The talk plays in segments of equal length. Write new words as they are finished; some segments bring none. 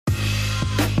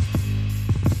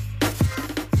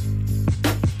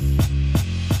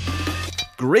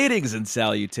Greetings and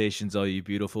salutations, all you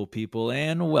beautiful people,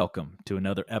 and welcome to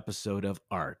another episode of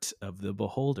Art of the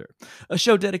Beholder, a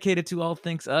show dedicated to all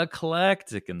things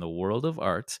eclectic in the world of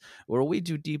art, where we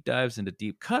do deep dives into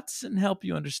deep cuts and help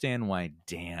you understand why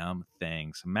damn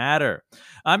things matter.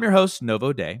 I'm your host,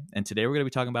 Novo Day, and today we're going to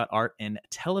be talking about art in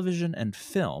television and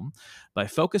film by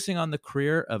focusing on the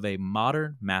career of a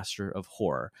modern master of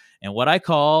horror and what I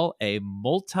call a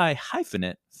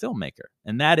multi-hyphenate filmmaker,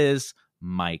 and that is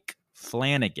Mike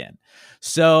Flanagan.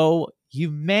 So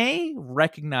you may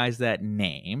recognize that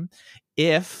name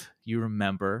if you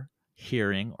remember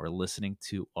hearing or listening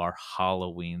to our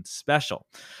Halloween special.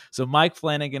 So Mike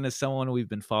Flanagan is someone we've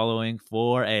been following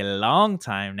for a long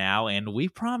time now, and we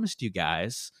promised you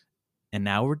guys, and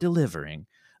now we're delivering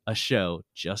a show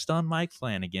just on Mike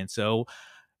Flanagan. So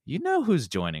you know who's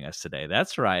joining us today.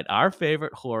 That's right, our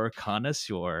favorite horror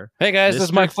connoisseur. Hey guys, this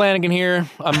is Mike Flanagan here.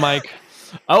 I'm Mike.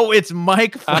 Oh, it's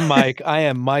Mike. I'm Mike. I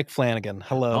am Mike Flanagan.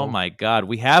 Hello. Oh my God,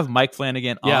 we have Mike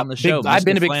Flanagan on the show. I've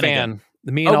been a big fan.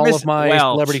 Me and all of my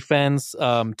celebrity fans.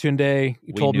 Tunde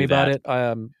told me about it.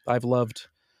 I've loved,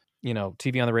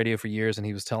 TV on the radio for years, and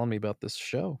he was telling me about this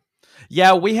show.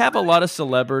 Yeah, we have a lot of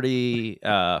celebrity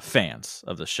fans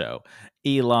of the show.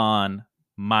 Elon,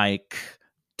 Mike,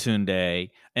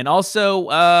 Tunde, and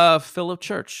also Philip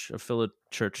Church of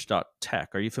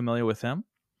philipchurch.tech. Are you familiar with him?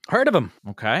 Heard of him.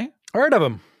 Okay. Heard of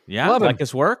him. Yeah, Love like him.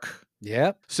 his work?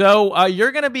 Yeah. So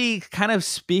you're going to be kind of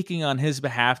speaking on his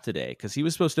behalf today because he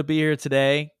was supposed to be here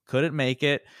today, couldn't make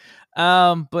it.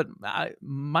 But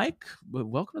Mike,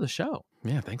 welcome to the show.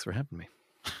 Yeah, thanks for having me.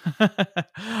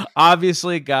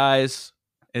 Obviously, guys,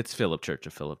 it's Philip Church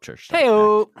of philipchurch.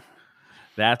 Hey-o.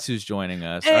 That's who's joining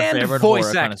us. And our favorite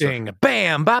voice acting.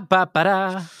 Bam, ba, ba, ba,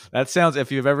 da. That sounds, if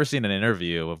you've ever seen an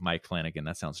interview of Mike Flanagan,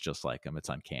 that sounds just like him. It's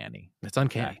uncanny. It's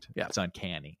uncanny. Yeah. It's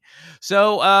uncanny.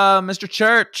 So, Mr.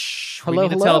 Church, hello, we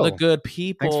need to tell the good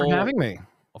people. Thanks for having me.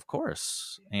 Of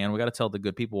course. And we got to tell the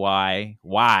good people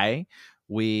why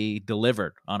we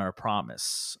delivered on our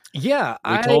promise. Yeah.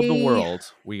 We told the world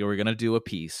we were going to do a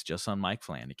piece just on Mike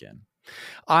Flanagan.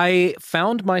 I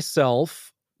found myself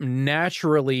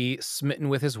naturally smitten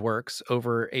with his works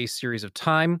over a series of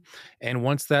time. And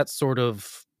once that sort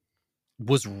of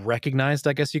was recognized,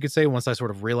 I guess you could say, once I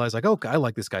sort of realized like, oh, I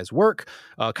like this guy's work,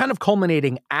 kind of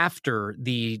culminating after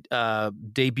the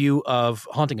debut of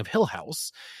Haunting of Hill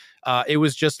House, it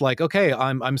was just like, okay,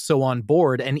 I'm so on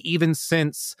board. And even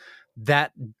since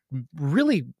that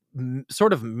really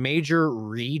sort of major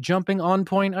re-jumping on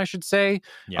point, I should say,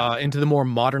 into the more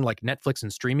modern like Netflix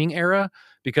and streaming era,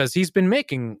 because he's been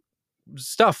making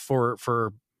stuff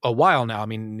for a while now. I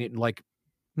mean, like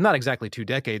not exactly 2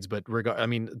 decades, but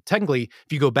technically,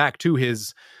 if you go back to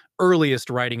his earliest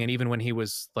writing, and even when he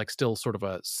was like still sort of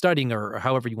a studying or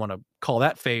however you want to call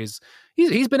that phase,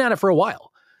 he's been at it for a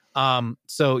while.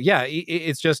 So yeah,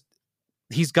 it's just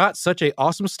he's got such a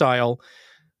awesome style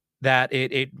that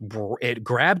it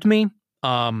grabbed me.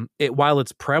 While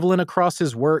it's prevalent across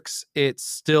his works, it's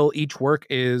still, each work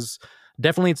is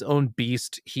definitely its own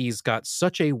beast. He's got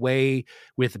such a way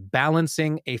with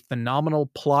balancing a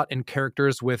phenomenal plot and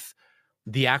characters with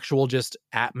the actual just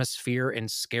atmosphere and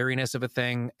scariness of a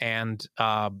thing. And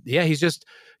he's just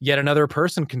yet another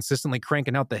person consistently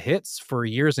cranking out the hits for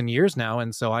years and years now.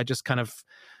 And so I just kind of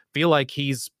feel like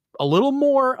he's a little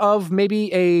more of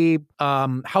maybe a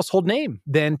household name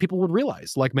than people would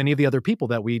realize, like many of the other people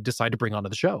that we decide to bring onto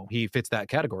the show. He fits that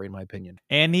category, in my opinion.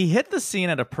 And he hit the scene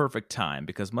at a perfect time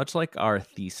because much like our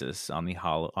thesis on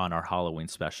our Halloween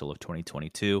special of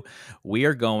 2022, we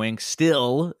are going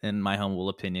still, in my humble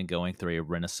opinion, going through a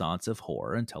renaissance of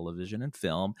horror in television and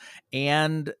film.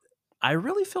 And I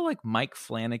really feel like Mike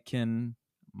Flanagan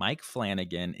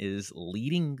is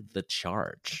leading the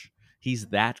charge. He's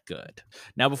that good.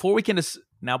 Now, before we can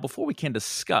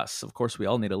discuss, of course, we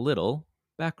all need a little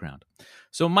background.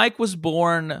 So Mike was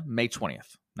born May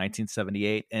 20th,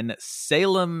 1978 in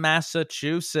Salem,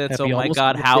 Massachusetts. Happy oh my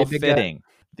God, how fitting.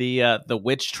 The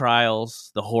witch trials,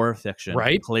 the horror fiction,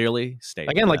 right? Clearly state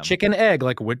again, like chicken egg,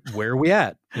 like where are we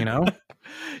at?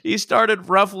 He started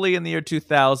roughly in the year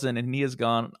 2000, and he has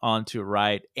gone on to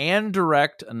write and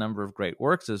direct a number of great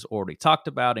works, as already talked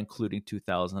about, including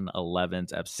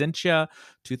 2011's Absentia,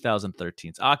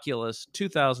 2013's Oculus,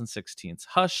 2016's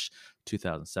Hush,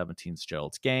 2017's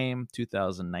Gerald's Game,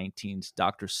 2019's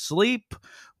Dr. Sleep,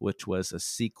 which was a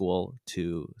sequel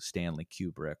to Stanley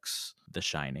Kubrick's The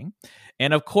Shining.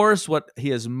 And of course, what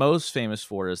he is most famous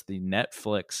for is the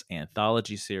Netflix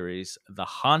anthology series, The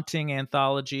Haunting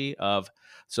Anthology of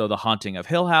The Haunting of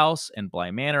Hill House and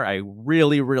Bly Manor. I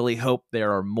really, really hope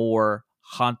there are more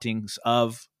hauntings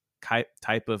of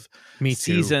type of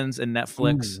seasons in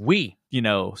Netflix.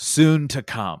 soon to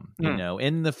come,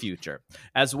 in the future,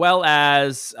 as well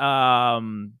as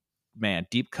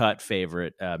deep cut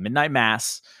favorite, Midnight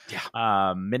Mass,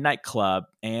 Midnight Club,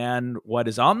 and what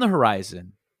is on the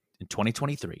horizon in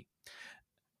 2023.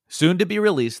 Soon to be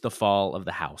released, The Fall of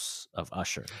the House of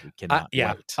Usher. We cannot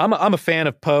wait. I'm a fan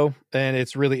of Poe, and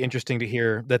it's really interesting to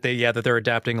hear that they're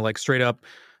adapting like straight up.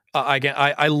 Again,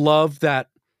 I love that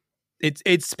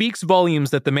it speaks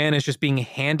volumes that the man is just being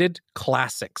handed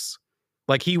classics.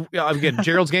 Like again,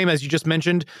 Gerald's Game, as you just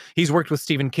mentioned, he's worked with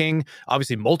Stephen King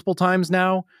obviously multiple times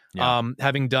now,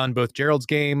 having done both Gerald's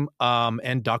Game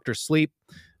and Dr. Sleep.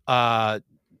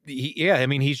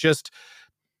 He's just.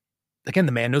 Again,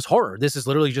 the man knows horror. This is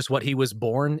literally just what he was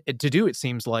born to do, it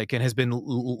seems like, and has been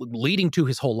leading to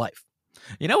his whole life.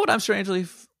 You know what I'm strangely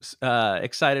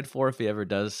excited for if he ever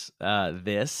does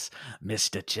this,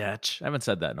 Mr. Church? I haven't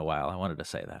said that in a while. I wanted to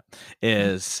say that.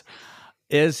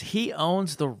 Is he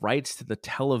owns the rights to the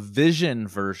television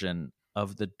version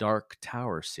of the Dark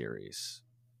Tower series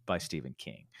by Stephen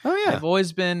King. Oh yeah, I've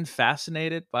always been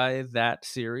fascinated by that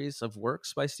series of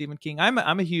works by Stephen King. I'm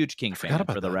a huge King fan,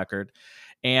 for the record.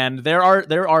 And there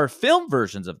are film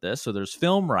versions of this. So there's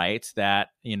film rights that,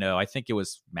 I think it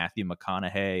was Matthew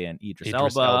McConaughey and Idris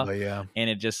Elba. Yeah. And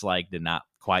it just did not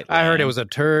quite land. I heard it was a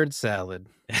turd salad.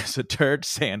 It's a turd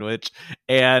sandwich.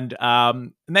 And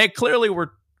they clearly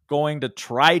were going to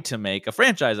try to make a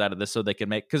franchise out of this so they could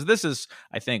make, because this is,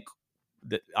 I think,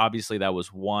 that obviously that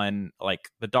was one, like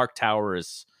the Dark Tower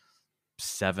is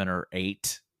 7 or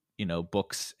 8,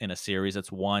 books in a series.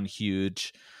 It's one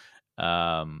huge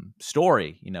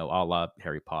story, a la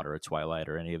Harry Potter or Twilight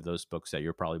or any of those books that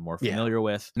you're probably more familiar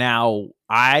with. Now,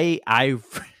 hey,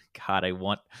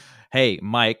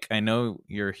 Mike, I know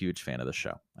you're a huge fan of the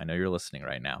show. I know you're listening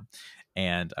right now.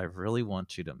 And I really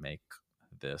want you to make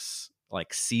this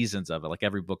like seasons of it. Like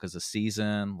every book is a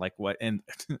season. Like what? And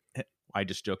I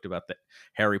just joked about the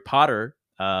Harry Potter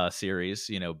series,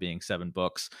 being 7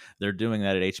 books. They're doing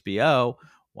that at HBO.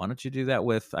 Why don't you do that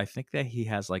with, I think that he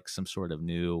has like some sort of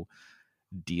new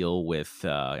deal with,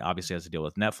 obviously has a deal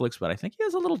with Netflix, but I think he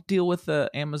has a little deal with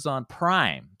Amazon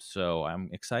Prime. So I'm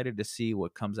excited to see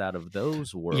what comes out of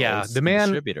those worlds. Yeah, the man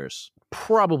distributors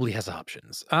probably has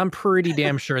options. I'm pretty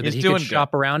damn sure that he could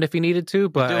shop around if he needed to,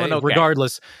 but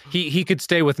regardless, he could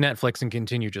stay with Netflix and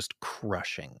continue just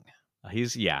crushing.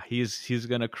 He's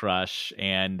gonna crush,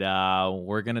 and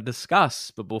we're gonna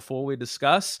discuss. But before we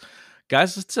discuss,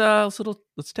 guys,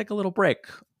 let's take a little break.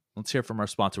 Let's hear from our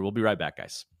sponsor. We'll be right back,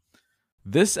 guys.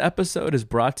 This episode is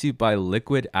brought to you by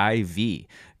Liquid IV.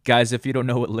 Guys, if you don't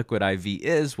know what Liquid IV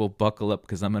is, well, buckle up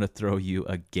because I'm going to throw you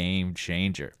a game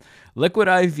changer. Liquid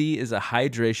IV is a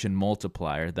hydration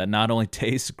multiplier that not only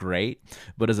tastes great,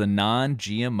 but is a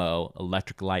non-GMO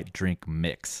electrolyte drink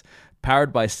mix.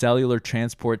 Powered by cellular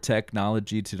transport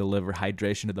technology to deliver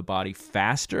hydration to the body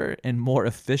faster and more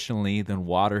efficiently than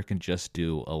water can just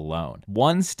do alone.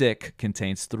 One stick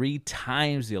contains 3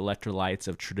 times the electrolytes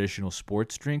of traditional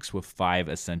sports drinks with 5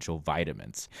 essential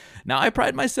vitamins. Now, I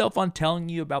pride myself on telling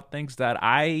you about things that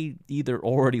I either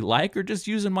already like or just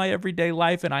use in my everyday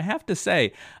life, and I have to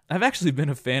say, I've actually been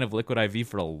a fan of Liquid IV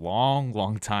for a long,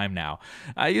 long time now.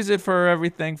 I use it for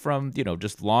everything from,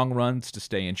 just long runs to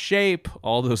stay in shape,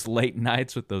 all those late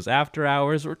nights with those after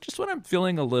hours, or just when I'm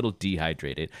feeling a little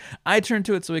dehydrated. I turn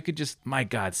to it so it could just, my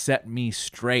God, set me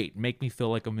straight, make me feel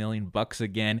like $1,000,000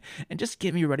 again, and just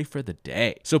get me ready for the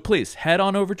day. So please head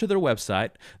on over to their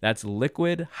website. That's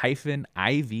liquid-iv.com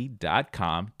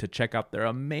to check out their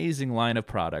amazing line of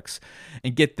products.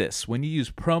 And get this, when you use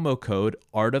promo code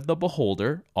Art of the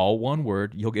Beholder, all one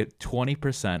word, you'll get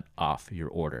 20% off your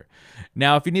order.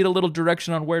 Now, if you need a little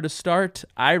direction on where to start,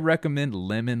 I recommend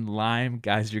lemon lime.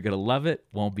 Guys, you're going to love it,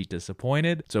 won't be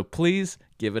disappointed. So please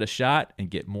give it a shot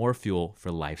and get more fuel for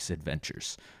life's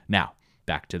adventures. Now,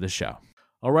 back to the show.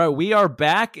 All right, we are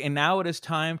back, and now it is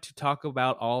time to talk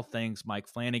about all things Mike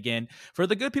Flanagan. For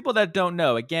the good people that don't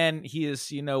know, again, he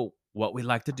is, what we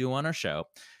like to do on our show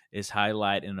is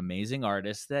highlight an amazing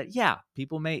artist that,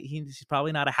 he's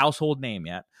probably not a household name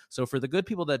yet. So for the good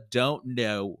people that don't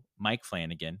know Mike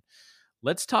Flanagan,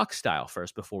 let's talk style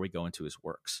first before we go into his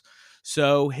works.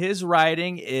 So his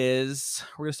writing is,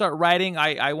 we're going to start writing.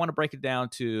 I want to break it down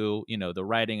to, the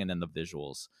writing and then the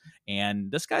visuals. And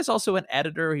this guy's also an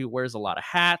editor. He wears a lot of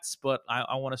hats, but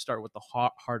I want to start with the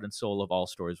heart and soul of all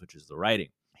stories, which is the writing.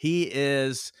 He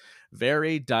is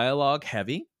very dialogue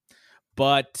heavy,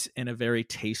 but in a very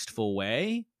tasteful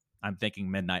way. I'm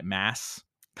thinking Midnight Mass,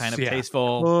 kind of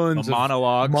tasteful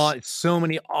monologues. So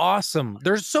many awesome.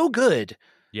 They're so good.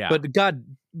 Yeah. But God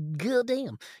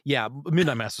damn. Yeah,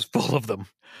 Midnight Mass is full of them.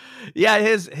 Yeah,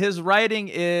 his writing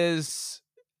is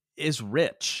is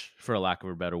rich, for lack of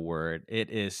a better word. It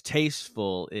is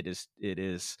tasteful. It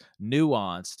is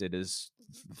nuanced. It is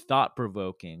thought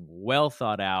provoking, well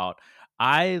thought out.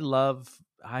 I love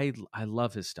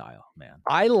his style, man.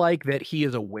 I like that he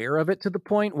is aware of it to the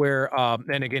point where,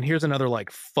 and again, here's another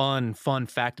like fun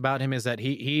fact about him is that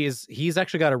he's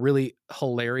actually got a really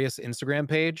hilarious Instagram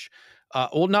page.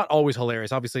 Well, not always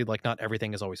hilarious. Obviously, like not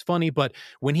everything is always funny, but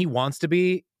when he wants to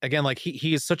be, again, like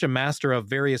he is such a master of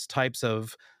various types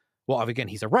of. Well, again,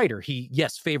 he's a writer. He,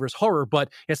 yes, favors horror,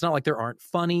 but it's not like there aren't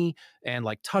funny and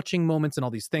like touching moments and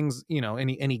all these things. You know,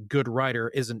 any good writer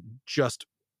isn't just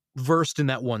versed in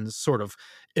that one sort of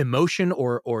emotion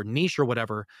or niche or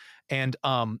whatever. And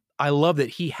I love that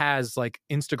he has like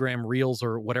Instagram reels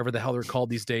or whatever the hell they're called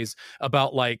these days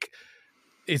about like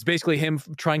it's basically him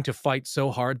trying to fight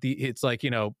so hard. It's like, you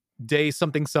know, day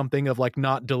something of like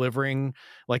not delivering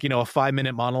like, you know, a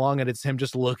 5-minute monologue, and it's him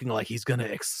just looking like he's gonna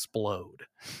explode.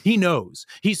 He knows,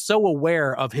 he's so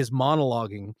aware of his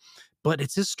monologuing, but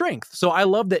it's his strength. So I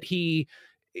love that he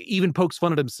even pokes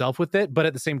fun at himself with it, but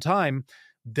at the same time,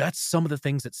 that's some of the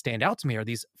things that stand out to me are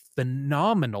these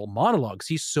phenomenal monologues.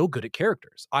 He's so good at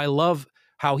characters. I love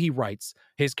how he writes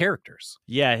his characters.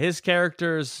 Yeah, his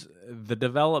characters, the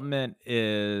development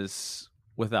is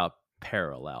without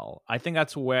parallel. I think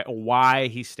that's why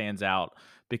he stands out,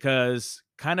 because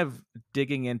kind of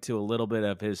digging into a little bit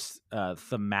of his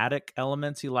thematic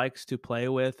elements he likes to play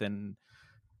with and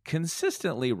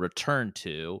consistently return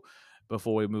to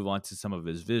before we move on to some of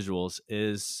his visuals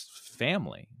is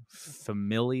family,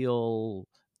 familial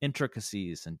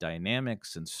intricacies and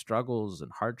dynamics and struggles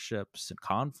and hardships and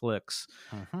conflicts.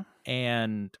 Mhm.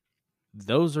 And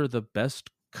those are the best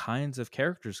kinds of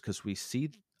characters because we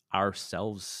see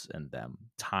ourselves in them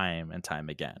time and time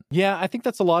again. Yeah, I think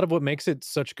that's a lot of what makes it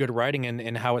such good writing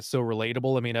and how it's so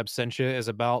relatable. I mean, Absentia is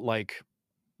about like,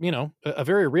 you know, a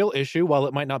very real issue, while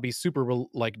it might not be super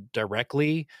like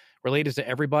directly related to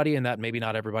everybody, and that maybe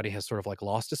not everybody has sort of like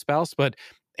lost a spouse, but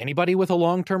anybody with a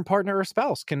long-term partner or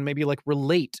spouse can maybe like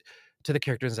relate to the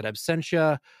characters in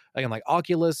Absentia. Again, like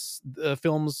Oculus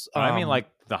films, I mean, like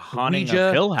The Haunting of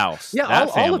Ouija. Hill House, Yeah, that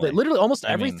all of it, family. literally almost I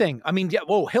mean, everything. I mean, yeah,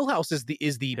 whoa, Hill House Hill House is the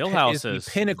is the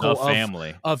pinnacle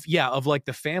family. of yeah, of like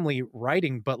the family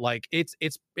writing, but like it's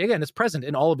again, it's present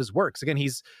in all of his works. Again,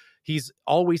 he's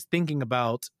always thinking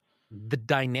about the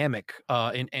dynamic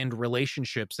and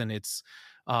relationships, and it's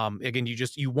again,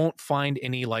 you won't find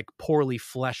any like poorly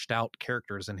fleshed out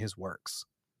characters in his works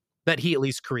that he at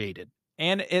least created.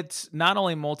 And it's not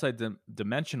only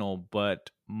multi-dimensional,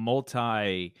 but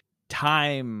multi-time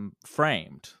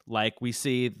framed. Like we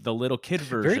see the little kid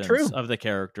Very versions true. of the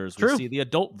characters. We True. see the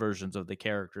adult versions of the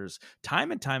characters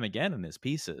time and time again in his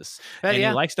pieces. Uh, And he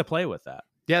yeah. likes to play with that.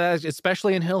 Yeah,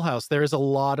 especially in Hill House, there is a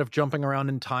lot of jumping around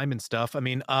in time and stuff. I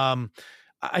mean,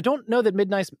 I don't know that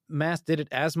Midnight Mass did it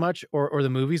as much or the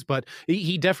movies, but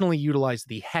he definitely utilized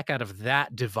the heck out of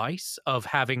that device of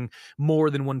having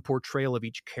more than one portrayal of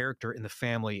each character in the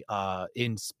family,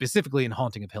 in specifically in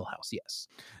Haunting of Hill House. Yes.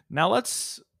 Now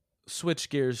let's switch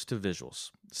gears to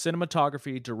visuals,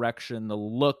 cinematography, direction, the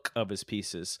look of his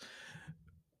pieces.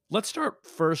 Let's start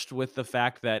first with the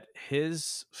fact that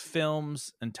his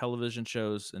films and television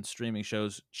shows and streaming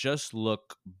shows just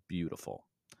look beautiful.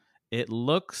 It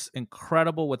looks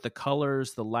incredible with the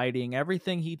colors, the lighting,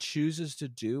 everything he chooses to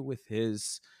do with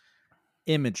his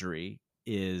imagery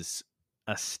is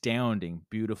astounding,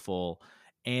 beautiful,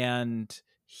 and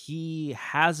he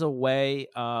has a way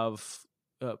of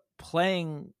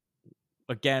playing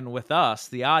again with us,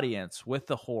 the audience, with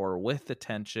the horror, with the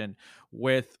tension,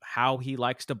 with how he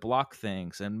likes to block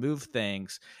things and move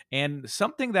things. And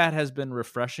something that has been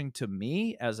refreshing to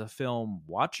me as a film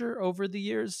watcher over the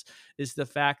years is the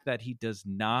fact that he does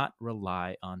not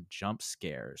rely on jump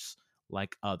scares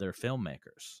like other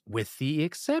filmmakers. With the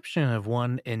exception of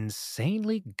one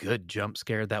insanely good jump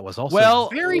scare that was also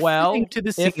very fitting to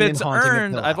the scene if it's in Haunting of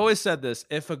earned, Hill I've House. always said this: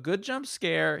 if a good jump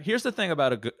scare, here's the thing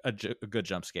about a good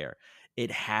jump scare,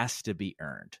 it has to be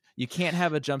earned. You can't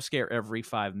have a jump scare every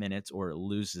 5 minutes or it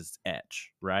loses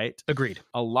edge, right? Agreed.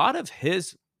 A lot of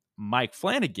his Mike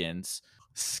Flanagan's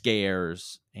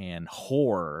scares and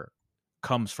horror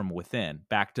comes from within.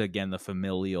 Back to again the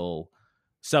familial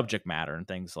subject matter and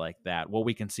things like that, what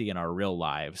we can see in our real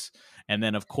lives. And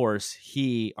then, of course,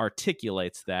 he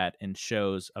articulates that and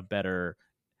shows a better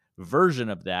version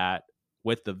of that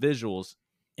with the visuals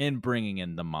in bringing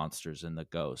in the monsters and the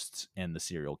ghosts and the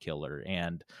serial killer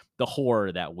and the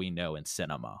horror that we know in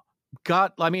cinema.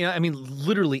 got, I mean,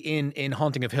 literally in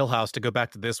Haunting of Hill House, to go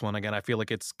back to this one again, I feel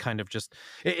like it's kind of just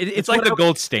It's it's like what the I,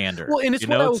 gold standard. well, and it's You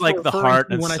what know, I it's was like the referring heart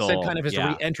to and when I said kind soul. of his Yeah.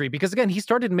 re-entry, because again, he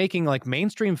started making like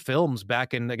mainstream films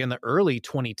back in, again, the early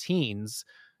 2010s,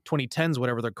 2010s,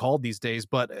 whatever they're called these days.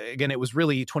 But again, it was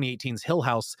really 2018's Hill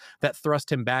House that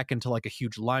thrust him back into like a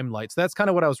huge limelight. So that's kind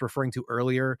of what I was referring to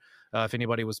earlier. If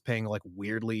anybody was paying like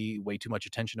weirdly way too much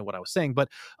attention to what I was saying, but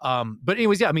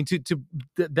anyways, yeah, I mean,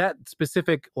 that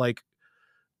specific like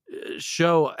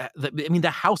show, I mean, the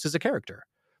house is a character.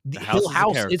 The The Hill house is a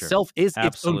House character. itself is its own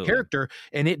Absolutely. character,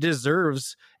 and it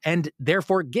deserves and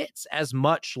therefore gets as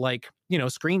much like,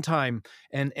 screen time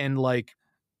and like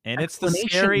And it's the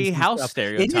scary explanations and house stuff.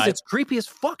 It is. stereotype, It's creepy as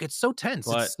fuck. It's so tense.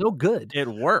 but It's so good. it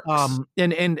works.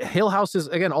 And Hill House is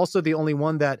again also the only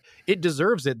one that it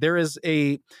deserves it. There is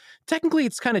a technically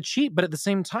it's kind of cheap, but at the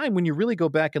same time, when you really go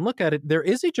back and look at it, there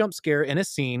is a jump scare in a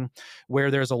scene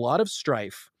where there's a lot of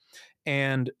strife.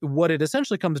 And what it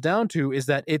essentially comes down to is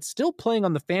that it's still playing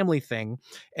on the family thing.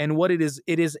 And what it is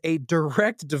a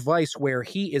direct device where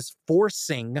he is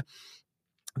forcing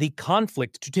the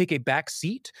conflict to take a back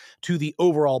seat to the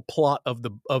overall plot of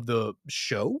the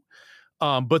show.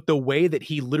 But the way that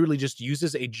he literally just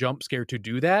uses a jump scare to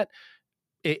do that,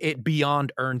 it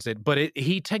beyond earns it. But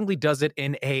he technically does it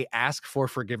in a ask for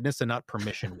forgiveness and not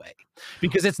permission way,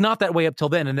 because it's not that way up till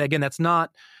then. And again, that's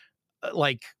not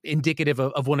like indicative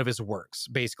of one of his works.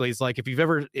 Basically, it's like if you've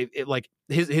ever like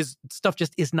his stuff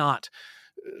just is not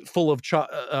full of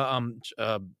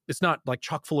it's not like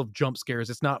chock full of jump scares.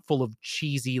 It's not full of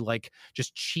cheesy like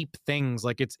just cheap things.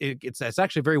 Like it's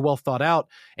actually very well thought out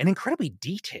and incredibly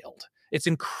detailed. It's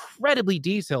incredibly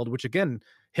detailed, which again,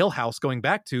 Hill House going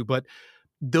back to, but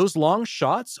those long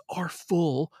shots are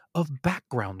full of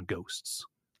background ghosts.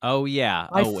 Oh yeah.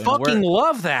 I Oh, and fucking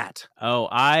love that.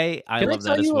 I Can I love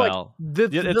tell that as you, like, well.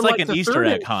 It's like like, an Easter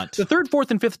egg hunt. the third,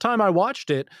 fourth, and fifth time I watched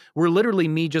it were literally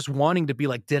me just wanting to be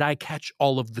like, did I catch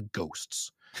all of the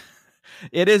ghosts?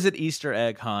 It is an Easter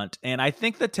egg hunt. And I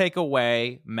think the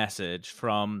takeaway message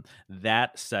from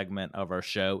that segment of our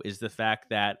show is the fact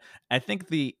that I think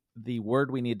the word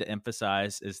we need to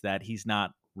emphasize is that he's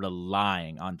not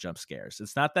relying on jump scares.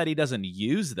 It's not that he doesn't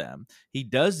use them. He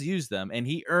does use them and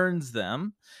he earns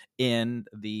them in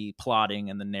the plotting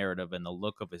and the narrative and the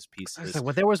look of his pieces,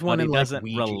 Well, there was one but he in like doesn't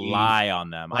Ouija. rely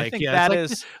on them. I Like, think yeah, it's that like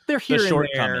is they're the here and there.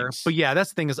 shortcomings. But yeah, that's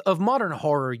the thing is of modern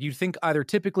horror, you'd think either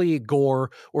typically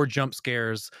gore or jump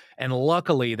scares. And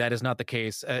luckily that is not the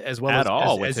case, as well At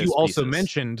all with as his you also pieces.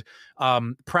 mentioned,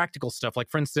 practical stuff. Like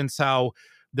for instance, how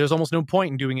there's almost no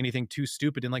point in doing anything too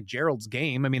stupid in like Gerald's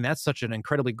Game. I mean, that's such an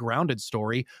incredibly grounded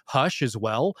story. Hush as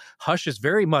well. Hush is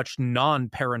very much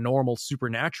non-paranormal,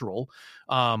 supernatural.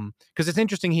 Because it's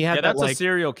interesting. He had Yeah, that that's a like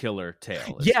serial killer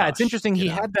tale. Is yeah, it's Hush, interesting. He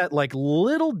had that like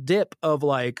little dip of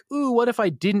like, ooh, what if I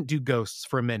didn't do ghosts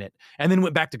for a minute and then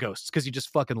went back to ghosts because he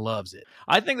just fucking loves it.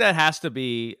 I think that has to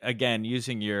be, again,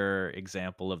 using your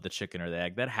example of the chicken or the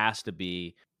egg, that has to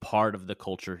be part of the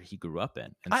culture he grew up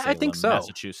in I think Salem, so.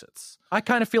 Massachusetts. I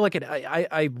kind of feel like it.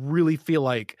 I really feel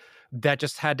like that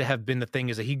just had to have been the thing,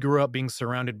 is that he grew up being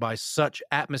surrounded by such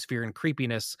atmosphere and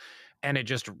creepiness. And it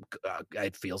just,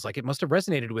 it feels like it must have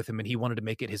resonated with him, and he wanted to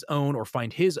make it his own or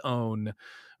find his own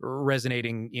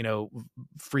resonating,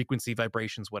 frequency,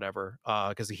 vibrations, whatever.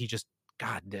 Because he just,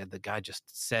 God, the guy just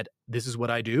said, "This is what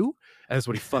I do," and that's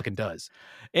what he fucking does.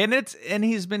 And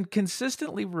he's been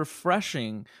consistently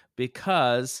refreshing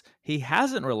because he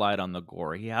hasn't relied on the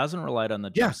gore. He hasn't relied on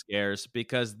the jump scares,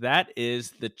 because that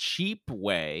is the cheap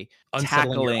way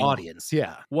Unsettling your tackling audience.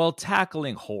 Yeah.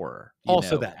 tackling horror,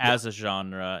 Also that, yeah. as a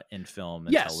genre in film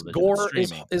and Yes, television and gore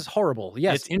streaming. is horrible.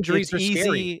 Yes, It's injuries are easy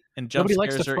scary. and jump Nobody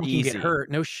likes to scares are fucking easy. get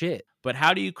hurt. No shit. But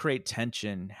how do you create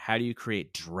tension? How do you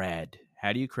create dread?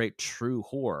 How do you create true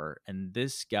horror? And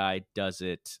this guy does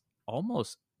it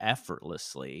almost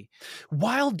effortlessly,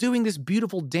 while doing this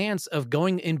beautiful dance of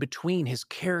going in between his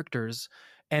characters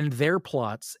and their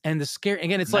plots and the scare.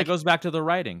 Again, it's and like that goes back to the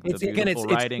writing. it's The again, it's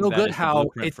writing so that good is the how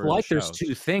blueprint it's for the like there's shows.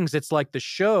 two things. It's like the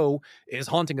show is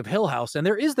Haunting of Hill House, and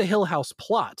there is the Hill House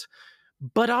plot,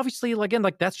 but obviously, again,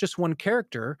 like that's just one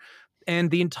character.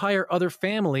 And the entire other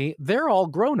family, they're all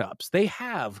grown-ups. They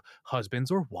have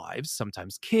husbands or wives,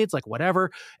 sometimes kids, like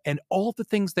whatever. And all the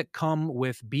things that come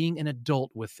with being an adult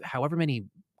with however many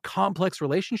complex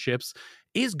relationships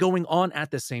is going on at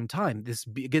the same time. This,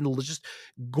 again, just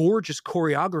gorgeous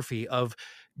choreography of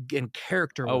and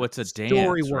character Oh, work, it's a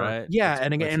story dance, work. right? Yeah, It's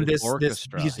and again, with and his this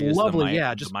orchestra. these He is lovely,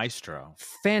 the just maestro.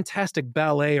 fantastic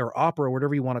ballet or opera, or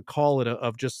whatever you want to call it,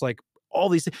 of just like all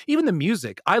these, even the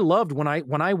music. I loved when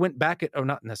I went back at, or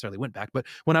not necessarily went back, but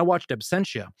when I watched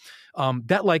Absentia,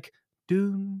 that like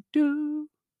do do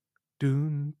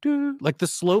dun, dun, like the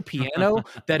slow piano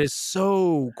that is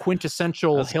so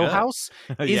quintessential That's Hill good. House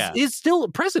Yeah. is still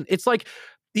present. It's like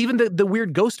even the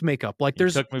weird ghost makeup. Like You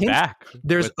took me hints, back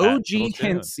there's with that little OG tune.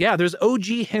 hints. Yeah, there's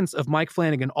OG hints of Mike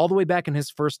Flanagan all the way back in his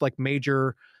first like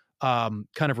major kind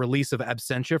of release of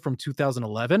Absentia from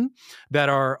 2011 that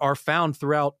are found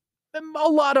throughout a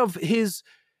lot of his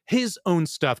own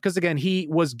stuff. Because again, he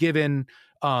was given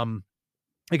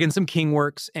again some King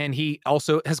works, and he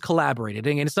also has collaborated.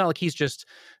 And it's not like he's just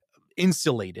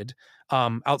insulated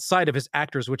outside of his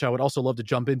actors, which I would also love to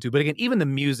jump into. But again, even the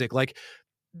music, like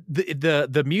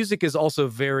the music is also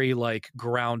very like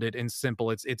grounded and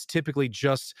simple. It's typically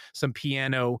just some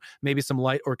piano, maybe some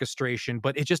light orchestration,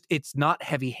 but it's not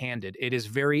heavy-handed.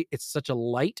 It's such a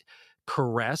light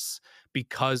caress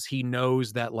because he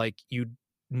knows that like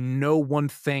no one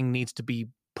thing needs to be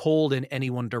pulled in any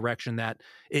one direction, that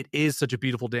it is such a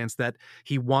beautiful dance that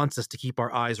he wants us to keep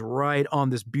our eyes right on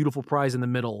this beautiful prize in the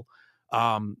middle,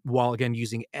 while again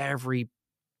using every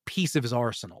piece of his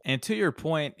arsenal. And to your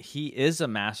point, he is a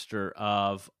master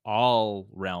of all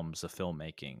realms of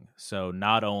filmmaking. So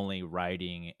not only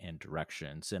writing and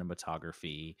direction,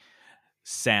 cinematography,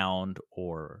 sound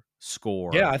or Yeah,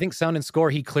 score. I think sound and score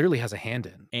he clearly has a hand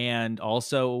in. And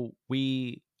also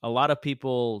a lot of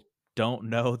people don't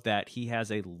know that he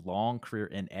has a long career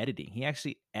in editing. He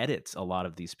actually edits a lot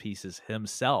of these pieces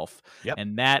himself. Yep.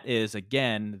 And that is,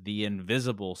 again, the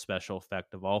invisible special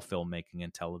effect of all filmmaking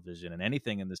and television and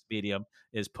anything in this medium,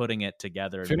 is putting it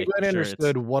together If and making anybody sure it's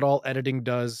understood what all editing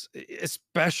does,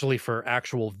 especially for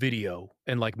actual video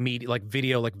and like media, like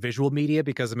video, like visual media,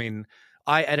 because I mean,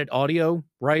 I edit audio,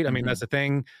 right? I mean, that's Mhm. the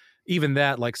thing. Even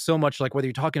that, like so much, like whether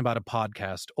you're talking about a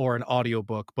podcast or an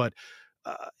audiobook, but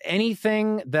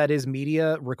anything that is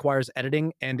media requires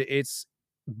editing, and it's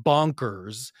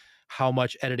bonkers how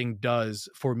much editing does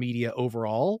for media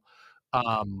overall.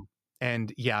 Um,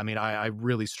 and yeah, I mean, I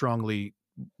really strongly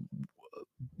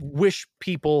wish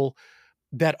people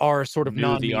that are sort of knew the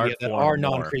non-media, art that form are more.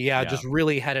 non-crea yeah, Yeah. just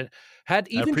really had An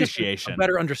even just a appreciation.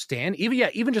 better understand even yeah,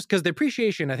 even just because the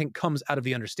appreciation, I think, comes out of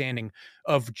the understanding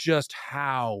of just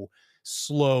how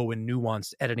slow and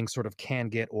nuanced editing sort of can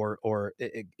get, or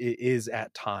it is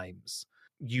at times.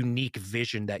 Unique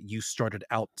vision that you started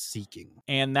out seeking.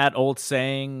 And that old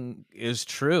saying is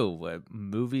true.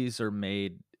 Movies are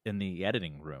made in the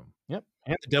editing room. Yep.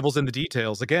 And the devil's in the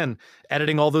details. Again,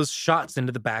 editing all those shots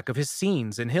into the back of his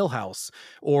scenes in Hill House,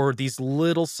 or these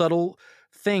little subtle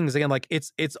things. Again, like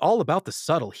it's all about the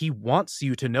subtle. He wants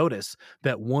you to notice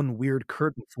that one weird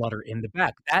curtain flutter in the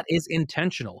back. That is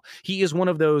intentional. He is one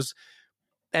of those.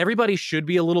 Everybody should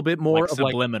be a little bit Like more of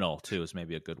like subliminal too is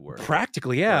maybe a good word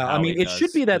practically, for yeah. I how mean, he it should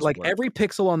does be that his like work. every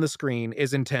pixel on the screen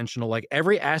is intentional. Like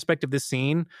every aspect of the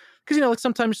scene, because like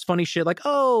sometimes funny shit, like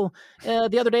the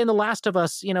other day in The Last of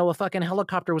Us, a fucking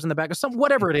helicopter was in the back of some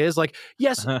whatever it is. Like,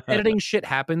 yes, editing shit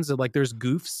happens, and like there's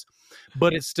goofs,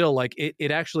 but it's still like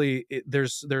it actually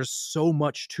there's so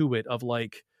much to it of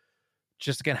like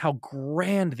just again how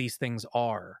grand these things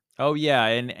are. Oh yeah,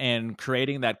 and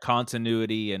creating that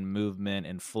continuity and movement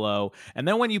and flow. And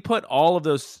then when you put all of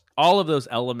those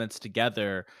elements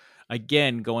together,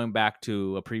 again going back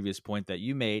to a previous point that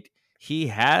you made, he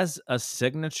has a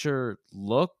signature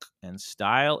look and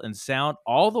style and sound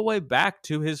all the way back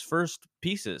to his first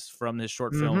pieces, from his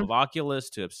short film Hmm. of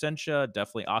Oculus to Absentia,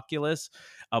 definitely Oculus.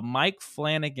 A Mike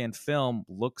Flanagan film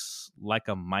looks like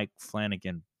a Mike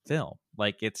Flanagan film.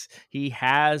 Like he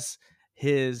has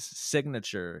his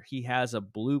signature. He has a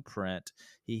blueprint.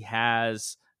 He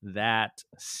has that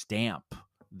stamp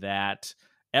that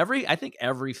I think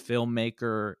every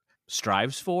filmmaker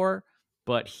strives for,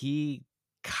 but he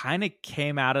kind of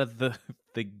came out of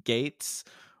the gates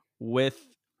with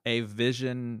a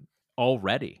vision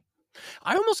already.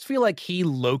 I almost feel like he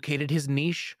located his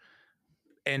niche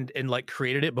and like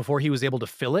created it before he was able to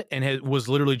fill it, and it was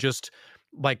literally just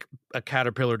like a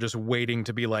caterpillar just waiting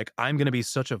to be like, I'm gonna be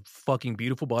such a fucking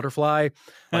beautiful butterfly.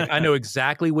 Like I know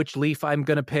exactly which leaf I'm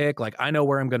gonna pick. Like I know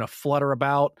where I'm gonna flutter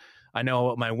about. I know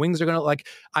what my wings are gonna like.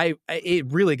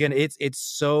 It really, again, it's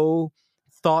so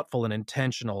thoughtful and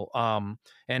intentional.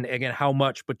 And again, how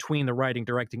much between the writing,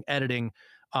 directing, editing,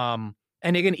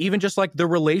 and again, even just like the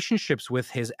relationships with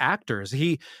his actors,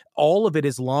 all of it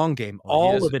is long game. Well,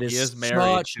 All of it he is is married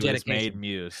such to his maid dedication.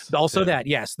 muse Also too. that,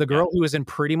 yes, the Yeah. girl who is in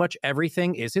pretty much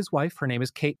everything is his wife. Her name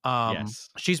is Kate. Yes.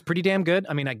 She's pretty damn good.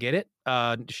 I mean, I get it.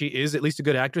 She is at least a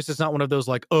good actress. It's not one of those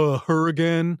like, her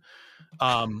again.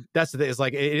 That's the thing. It's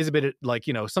like, it is a bit like,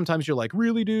 sometimes you're like,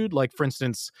 really, dude? Like, for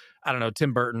instance, I don't know,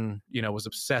 Tim Burton, was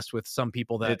obsessed with some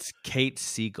people that It's Kate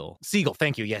Siegel. Siegel.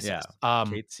 Thank you. Yes, Yeah, yes.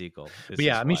 Kate Siegel is But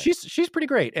yeah, his I mean, wife. she's pretty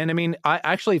great. And I mean, I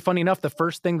actually, funny enough, the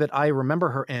first thing that I remember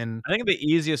her in. I think the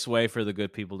easiest way for the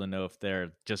good people to know if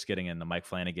they're just getting into Mike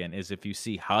Flanagan is if you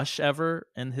see Hush ever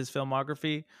in his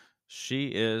filmography, she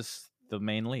is the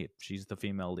main lead. She's the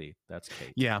female lead. That's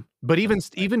Kate. Yeah, but From even his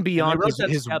life. even And they beyond wrote that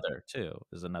his together too,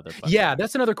 is another fun yeah, fact.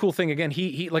 that's another cool thing. Again,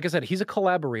 he like I said, he's a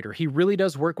collaborator. He really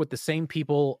does work with the same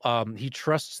people. He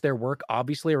trusts their work,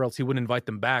 obviously, or else he wouldn't invite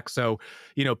them back. So,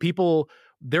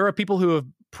 there are people who have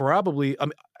probably,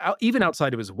 even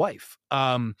outside of his wife,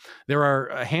 there are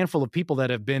a handful of people that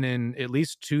have been in at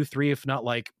least 2, 3, if not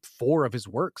like 4 of his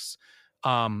works.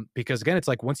 Because again, it's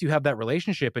like, once you have that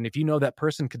relationship, and if you know that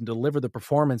person can deliver the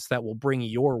performance that will bring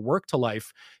your work to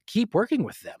life, keep working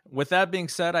with them. With that being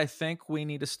said, I think we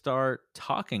need to start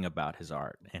talking about his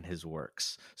art and his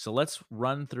works. So let's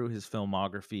run through his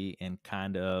filmography and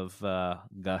kind of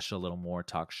gush a little more,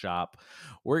 talk shop.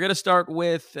 We're going to start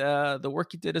with the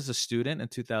work he did as a student. In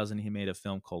 2000, he made a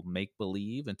film called Make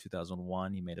Believe. In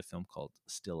 2001, he made a film called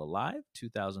Still Alive.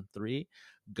 2003,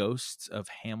 Ghosts of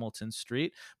Hamilton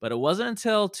Street. But it wasn't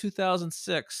until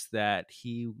 2006 that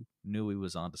he knew he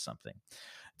was onto something.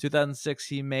 2006,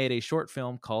 he made a short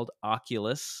film called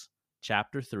Oculus,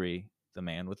 Chapter 3, The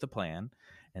Man with the Plan,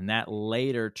 and that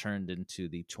later turned into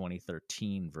the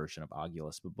 2013 version of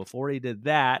Oculus. But before he did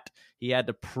that, he had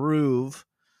to prove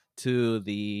to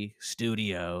the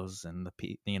studios and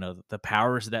the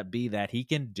powers that be that he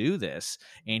can do this.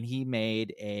 And he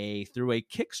made through a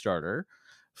Kickstarter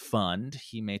fund,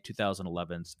 he made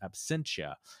 2011's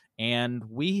Absentia. And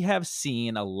we have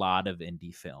seen a lot of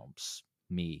indie films,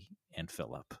 me and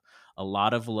Philip, a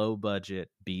lot of low budget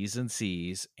B's and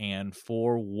C's. And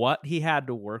for what he had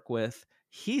to work with,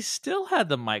 he still had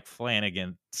the Mike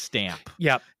Flanagan stamp.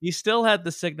 Yeah, He still had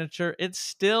the signature. It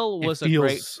still was a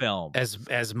great film.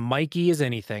 As Mikey as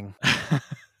anything.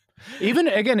 Even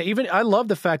I love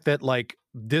the fact that like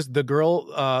the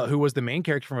girl who was the main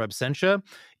character from Absentia,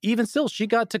 even still, she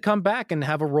got to come back and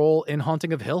have a role in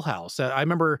Haunting of Hill House. I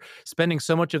remember spending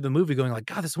so much of the movie going like,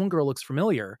 God, this one girl looks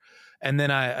familiar. And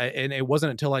then and it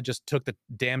wasn't until I just took the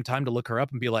damn time to look her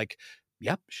up and be like,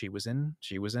 yep, she was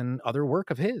in other work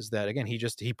of his that, again,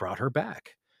 he brought her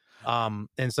back. And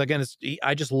so again,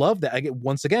 I just love that.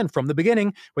 Once again, from the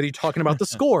beginning, whether you're talking about the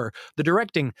score, the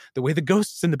directing, the way the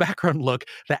ghosts in the background look,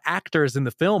 the actors in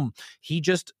the film, he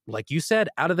just, like you said,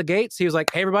 out of the gates, he was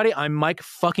like, hey, everybody, I'm Mike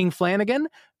fucking Flanagan.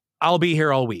 I'll be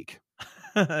here all week.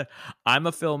 I'm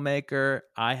a filmmaker.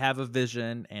 I have a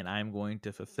vision, and I'm going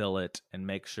to fulfill it and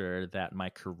make sure that my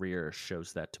career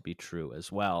shows that to be true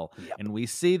as well. Yep. And we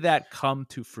see that come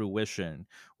to fruition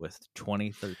with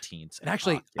 2013's. And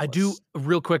actually, Oculus. I do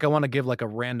real quick. I want to give like a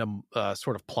random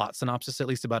sort of plot synopsis, at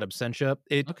least about Absentia.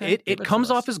 It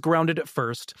comes off as grounded at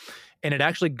first, and it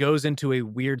actually goes into a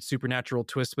weird supernatural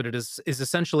twist. But it is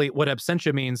essentially what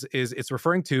Absentia means is it's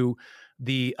referring to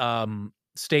the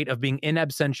state of being in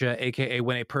absentia, aka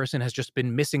when a person has just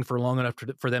been missing for long enough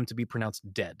for them to be pronounced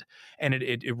dead. And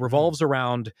it revolves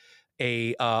around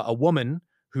a woman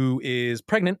who is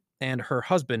pregnant and her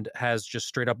husband has just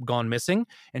straight up gone missing,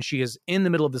 and she is in the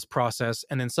middle of this process,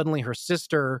 and then suddenly her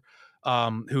sister,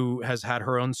 who has had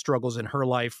her own struggles in her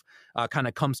life, kind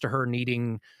of comes to her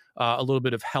needing a little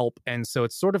bit of help. And so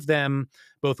it's sort of them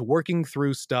both working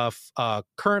through stuff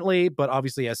currently, but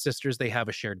obviously as sisters, they have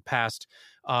a shared past.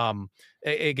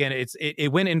 Again,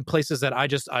 it went in places that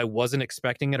I wasn't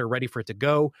expecting it or ready for it to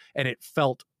go. And it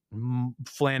felt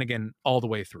Flanagan all the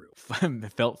way through.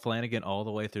 Felt Flanagan all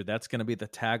the way through. That's going to be the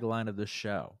tagline of the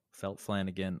show. Felt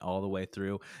Flanagan all the way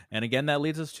through. And again, that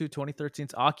leads us to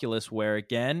 2013's Oculus, where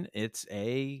again, it's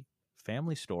a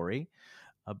family story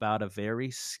about a very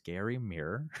scary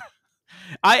mirror.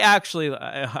 I actually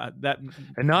that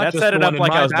set it up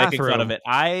like I was making fun of it.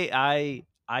 I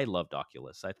loved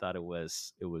Oculus. I thought it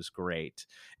was great.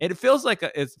 It feels like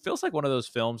one of those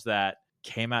films that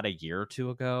came out a year or two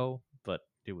ago, but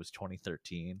it was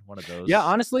 2013. One of those. Yeah,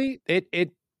 honestly,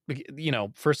 it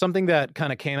for something that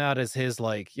kind of came out as his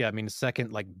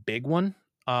second like big one.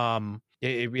 Again,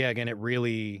 it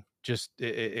really just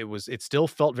it still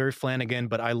felt very Flanagan,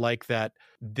 but I like that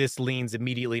this leans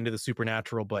immediately into the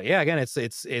supernatural. But yeah, again,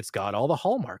 it's got all the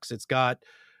hallmarks. It's got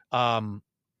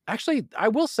actually, I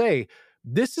will say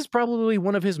this is probably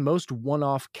one of his most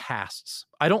one-off casts.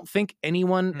 I don't think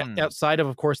anyone outside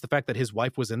of course, the fact that his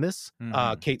wife was in this,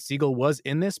 Kate Siegel was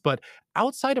in this, but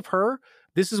outside of her,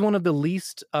 this is one of the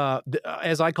least,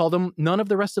 as I call them, none of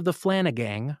the rest of the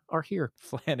Flanagan are here.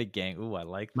 Flanagan. Ooh, I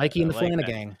like that. Mikey and the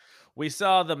Flanagan. We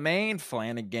saw the main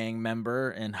Flanagan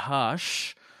member in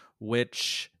Hush,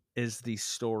 which is the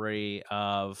story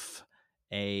of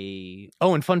a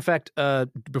Oh, and fun fact,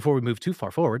 before we move too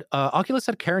far forward, Oculus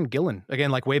had Karen Gillan,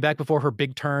 again, like, way back before her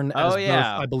big turn oh as both,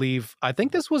 yeah, I believe I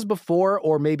think this was before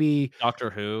or maybe Doctor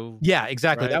Who, yeah,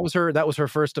 exactly, right? that was her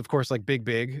first, of course, like, big,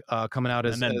 coming out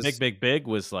And then as Big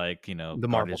was like, the Marvel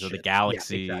Guardians of the shit. Yeah,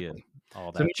 Galaxy and exactly.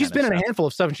 all So, I mean, that she's kind of been in a stuff. handful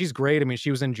of stuff, and she's great. I mean, she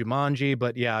was in Jumanji,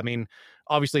 but yeah, I mean,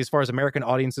 obviously, as far as American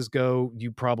audiences go,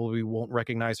 you probably won't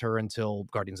recognize her until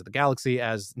Guardians of the Galaxy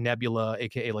as Nebula,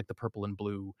 aka like the purple and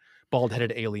blue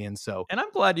bald-headed alien. So, And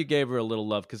I'm glad you gave her a little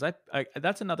love because I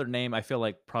that's another name I feel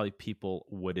like probably people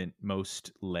wouldn't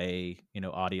most lay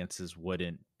audiences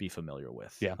wouldn't be familiar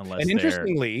with yeah. And unless they're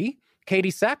interestingly,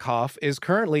 Katie Sackhoff is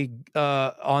currently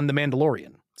on The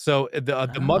Mandalorian. So the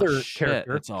oh mother shit,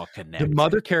 character, it's all the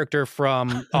mother connected. character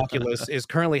from Oculus is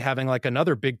currently having like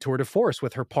another big tour de force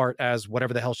with her part as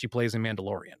whatever the hell she plays in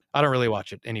Mandalorian. I don't really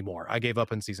watch it anymore. I gave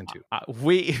up in season 2.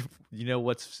 We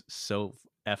what's so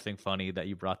effing funny that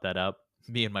you brought that up?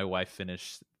 Me and my wife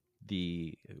finished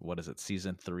the what is it,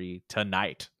 season 3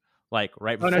 tonight. Like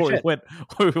right Oh, no before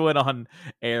shit. we went on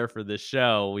air for this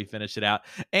show, we finished it out.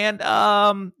 And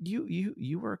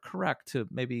you were correct to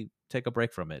maybe take a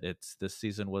break from it. It's this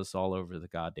season was all over the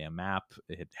goddamn map.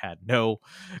 It had no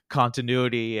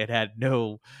continuity. It had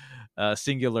no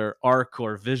singular arc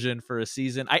or vision for a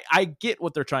season. I get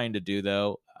what they're trying to do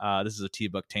though. This is a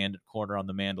T-Buck tandem corner on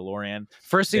the Mandalorian.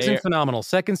 First season, They're phenomenal.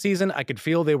 Second season, I could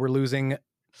feel they were losing.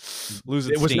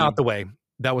 losing It was not steam. the way.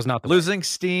 That was not the way. Losing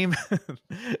steam.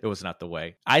 It was not the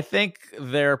way. I think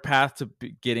their path to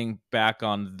getting back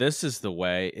on this is the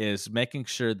way is making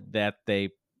sure that they,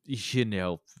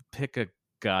 pick a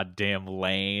goddamn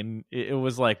lane. It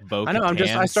was like I know. I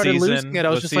Bo-Katan started losing season it. I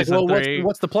was with just like, season well, three.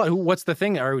 what's the plot? What's the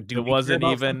thing? Or do It we care wasn't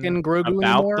about even fucking Grogu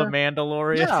about the anymore?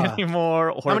 Mandalorian Yeah. anymore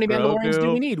How or many Mandalorians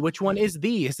do we Grogu. need? Which one is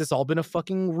the? Has this all been a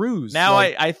fucking ruse? Now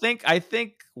Like, I think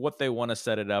what they want to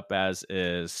set it up as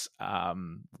is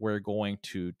we're going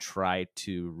to try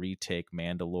to retake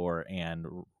Mandalore and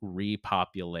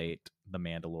repopulate the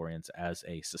Mandalorians as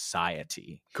a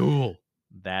society. cool.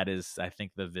 That is, I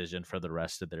think, the vision for the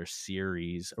rest of their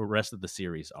series, or rest of the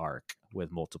series arc with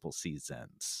multiple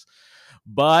seasons.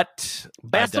 But I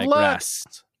Best of luck.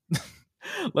 digressed.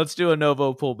 Let's do a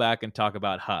Novo pullback and talk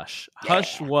about Hush. Yeah.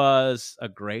 Hush was a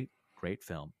great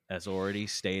film, as already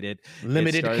stated.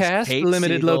 Limited stars cast, Kate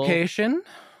limited Siegel, location.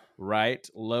 right?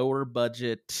 Lower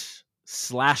budget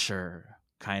slasher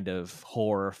kind of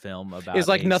horror film about Is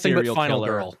like a nothing but serial Final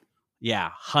killer. Girl.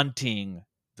 Yeah, hunting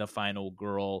the final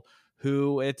girl.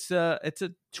 Who it's a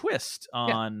twist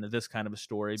on this kind of a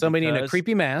story. Somebody in a because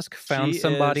creepy mask found she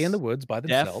somebody in is the woods by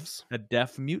themselves. a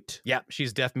deaf mute. Yeah,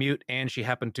 she's deaf mute, and she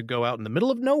happened to go out in the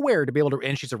middle of nowhere to be able to.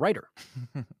 And she's a writer.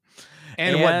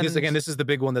 And what this again? This is the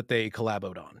big one that they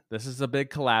collaboed on. This is a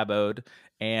big collabode,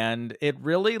 and it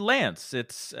really lands.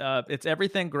 It's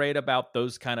everything great about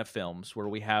those kind of films where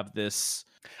we have this.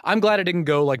 I'm glad it didn't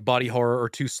go like body horror or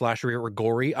too slashery or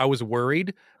gory. I was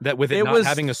worried that with it not was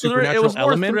having a it supernatural was more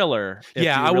element, thriller. If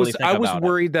yeah, you I really was think I was about it.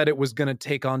 worried that it was going to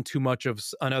take on too much of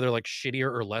another like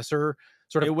shittier or lesser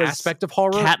sort It of was aspect of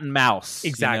horror. Cat and mouse.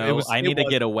 Exactly. You know? I need to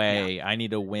get yeah. away. I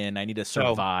need to win. I need to So,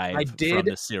 survive I from did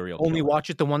the serial only killer. watch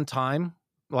it the one time.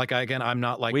 Like I'm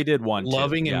not like We did one too,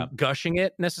 loving yeah. and gushing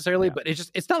it necessarily, Yeah. but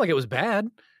it's not like it was bad.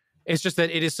 It's just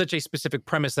that it is such a specific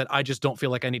premise that I just don't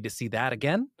feel like I need to see that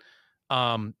again.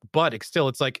 But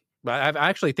it's like I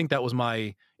actually think that was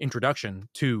my introduction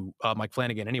to Mike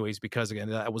Flanagan, anyways, because again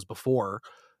that was before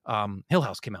Hill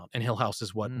House came out, and Hill House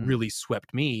is what really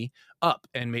swept me up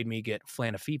and made me get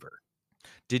Flana fever.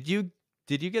 Did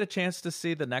you get a chance to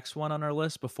see the next one on our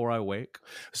list, Before I Wake?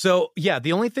 So yeah,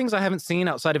 the only things I haven't seen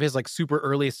outside of his like super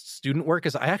earliest student work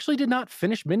is I actually did not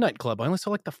finish Midnight Club. I only saw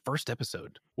like the first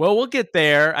episode. Well, we'll get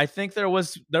there. I think there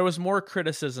was more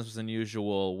criticisms than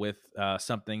usual with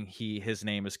something his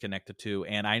name is connected to,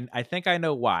 and I think I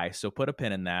know why. So put a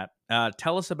pin in that.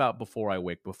 Tell us about Before I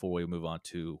Wake before we move on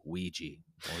to Ouija.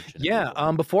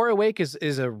 Yeah, Before I Wake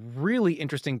is a really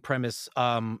interesting premise.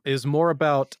 Is more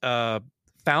about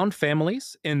found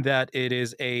families in that it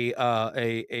is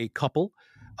a couple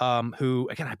who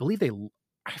again I believe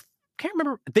I can't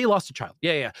remember, they lost a child.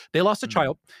 Yeah, they lost a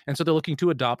child, and so they're looking to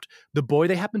adopt. The boy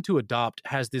they happen to adopt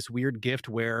has this weird gift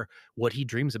where what he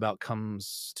dreams about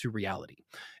comes to reality,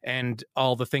 and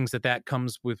all the things that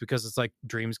comes with, because it's like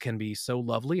dreams can be so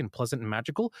lovely and pleasant and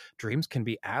magical. Dreams can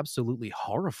be absolutely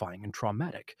horrifying and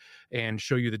traumatic and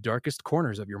show you the darkest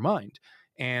corners of your mind.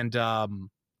 And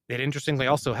It interestingly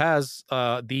also has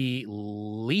the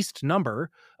least number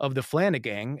of the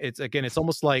Flanagan. It's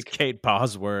almost It's like, Kate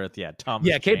Bosworth, yeah, Thomas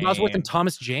yeah, Kate Bosworth and Jane,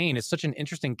 Thomas Jane. It's such an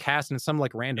interesting cast, and some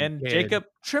like random and kid. Jacob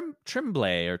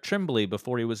Tremblay or Tremblay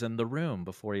before he was in The Room,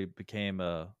 before he became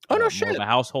Oh no, more of shit! a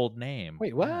household name. Wait,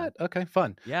 Yeah. what? Okay,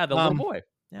 fun. Yeah, the little Um, boy.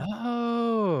 Yeah.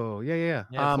 oh yeah, yeah, Yeah,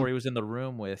 yeah. before he was in The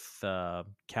Room with,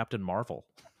 Captain Marvel.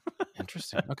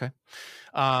 Interesting. Okay.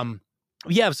 Um,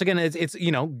 yeah. So again, it's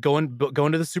going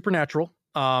to the supernatural.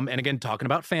 And again, talking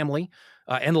about family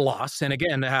and loss, and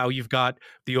again, how you've got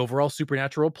the overall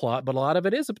supernatural plot, but a lot of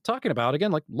it is talking about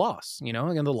again like loss.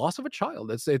 Again, the loss of a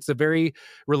child. It's a very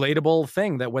relatable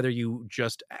thing that whether you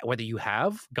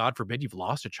have, God forbid, you've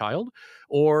lost a child,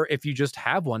 or if you just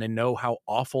have one and know how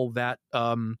awful that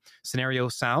scenario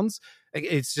sounds.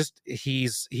 It's just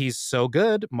he's so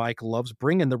good. Mike loves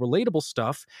bringing the relatable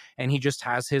stuff, and he just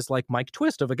has his like Mike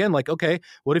twist of again like, okay,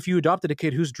 what if you adopted a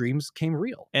kid whose dreams came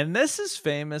real? And this is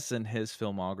famous in his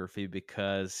filmography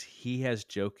because he has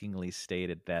jokingly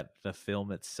stated that the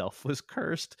film itself was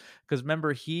cursed. Because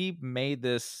remember, he made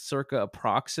this circa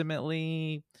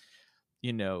approximately,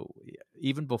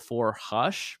 even before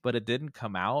Hush, but it didn't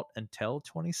come out until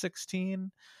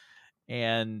 2016.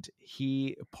 And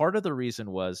he part of the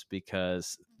reason was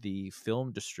because the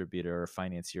film distributor or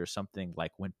financier or something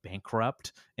like went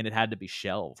bankrupt and it had to be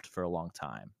shelved for a long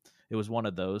time. It was one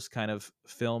of those kind of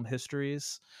film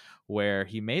histories where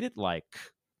he made it like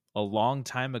a long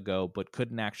time ago but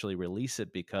couldn't actually release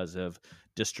it because of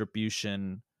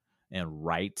distribution and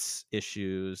rights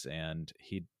issues, and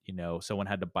someone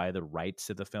had to buy the rights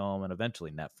to the film, and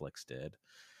eventually Netflix did.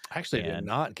 Actually, I did And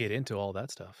not get into all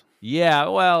that stuff. yeah,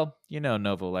 well,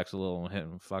 Nova likes a little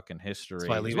fucking That's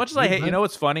why I history. As leave it much to as I you, hate, bud.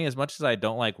 what's funny? As much as I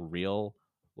don't like real,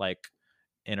 like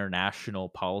international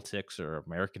politics or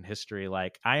American history,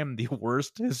 like I am the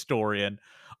worst historian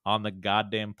on the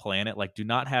goddamn planet. Like, do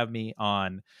not have me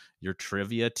on your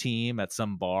trivia team at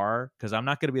some bar because I'm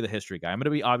not going to be the history guy. I'm going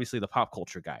to be obviously the pop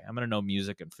culture guy. I'm going to know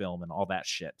music and film and all that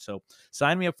shit. So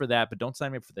sign me up for that, but don't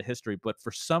sign me up for the history. But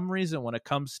for some reason, when it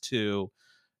comes to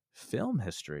film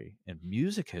history and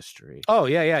music history. Oh,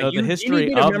 yeah, yeah. So the You need history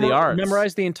me to of the arts,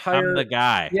 memorize the I'm entire the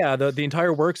guy. yeah, the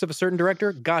entire works of a certain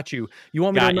director? Got you. You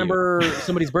want me to Got you. remember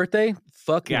somebody's birthday?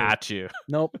 Fuck me. Got you.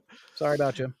 Nope. Sorry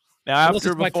about you. Now Unless after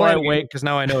it's Mike before I Flanagan, wake, because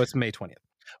now I know it's May 20th.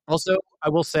 Also, I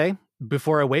will say,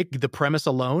 before I wake, the premise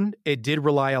alone, it did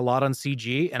rely a lot on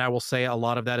CG, and I will say a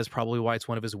lot of that is probably why it's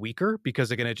one of his weaker, because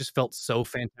again, it just felt so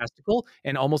fantastical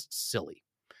and almost silly.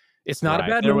 It's not a right,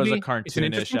 bad there was a movie. It's an cartoonish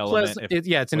interesting element if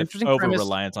it's an with interesting over premise,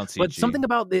 reliance on but CG. something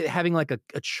about it having like a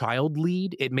child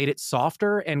lead, it made it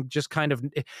softer and just kind of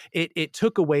it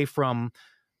took away from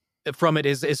it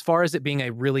as far as it being a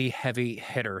really heavy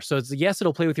hitter. So it's yes,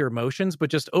 it'll play with your emotions,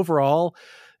 but just overall,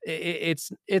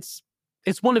 it's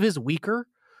one of his weaker.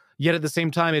 Yet at the same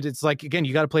time, it's like again,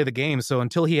 you got to play the game. So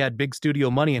until he had big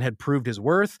studio money and had proved his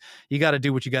worth, you got to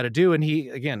do what you got to do. And he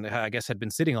again, I guess, had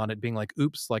been sitting on it, being like,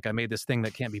 "Oops, like I made this thing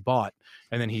that can't be bought."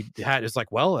 And then it's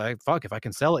like, "Well, fuck, if I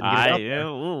can sell it and get it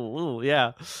out there."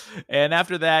 Yeah. And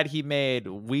after that, he made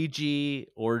Ouija: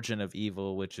 Origin of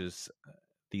Evil, which is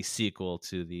the sequel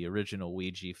to the original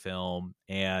Ouija film.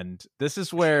 And this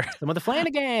is where Some of the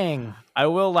Flanagan. I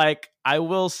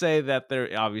will say that there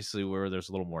obviously where there's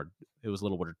a little more, it was a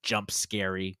little more jump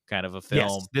scary kind of a Yes,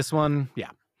 film. this one, yeah.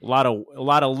 A lot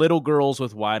of little girls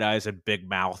with wide eyes and big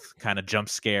mouth kind of jump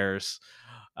scares,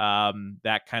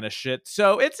 that kind of shit.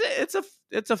 So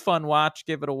it's a fun watch.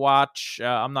 Give it a watch.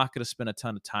 I'm not going to spend a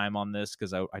ton of time on this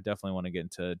because I definitely want to get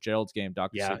into Gerald's Game,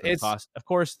 Doctor Yeah, Sleep, and of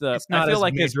course it's I not feel as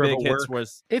like his major of a big hits work.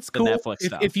 was It's the cool Netflix if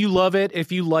stuff. if you love it,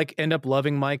 if you like end up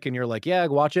loving Mike and you're like, yeah,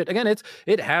 watch it. Again,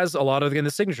 it has a lot of again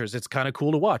the signatures. It's kind of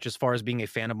cool to watch as far as being a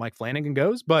fan of Mike Flanagan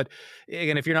goes. But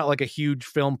again, if you're not like a huge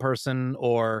film person,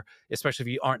 or especially if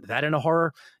you aren't that into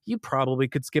horror, you probably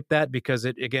could skip that because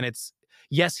it's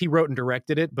yes, he wrote and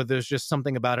directed it, but there's just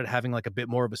something about it having like a bit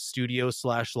more of a studio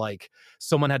slash like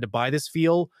someone had to buy this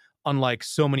feel, unlike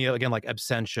so many again like And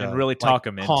Absentia, really like talk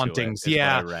him into it hauntings, is what I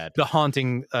yeah, read. the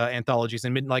haunting anthologies,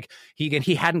 and like he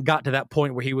hadn't got to that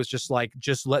point where he was just like,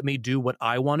 just let me do what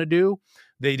I want to do.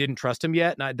 They didn't trust him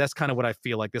yet, and that's kind of what I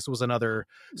feel like. This was another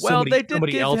Well, they did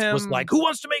somebody give else was like, him who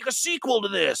wants to make a sequel to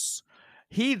this?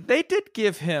 they did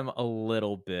give him a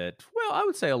little bit, well, I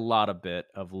would say a lot of bit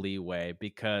of leeway,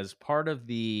 because part of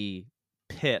the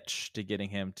pitch to getting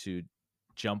him to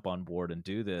jump on board and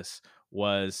do this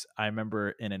was, I remember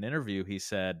in an interview he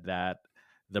said that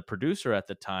the producer at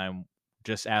the time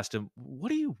just asked him, "What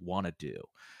do you want to do?"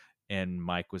 And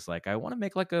Mike was like, "I want to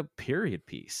make like a period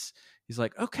piece." He's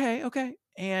like, "Okay, okay.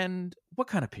 And what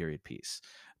kind of period piece?"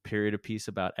 period of piece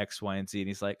about X, Y, and Z. And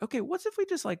he's like, okay, what's if we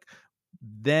just like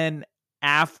then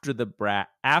after the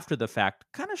fact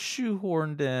kind of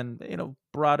shoehorned in,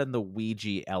 brought in the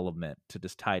Ouija element to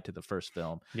just tie it to the first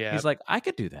film. Yeah. He's like, I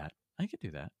could do that.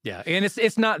 Yeah, and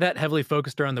it's not that heavily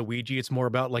focused around the Ouija. It's more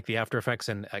about like the after effects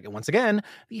and once again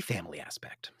the family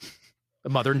aspect, a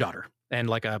mother and daughter, and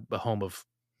like a home of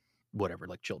whatever,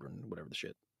 like children, whatever the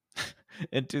shit.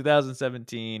 In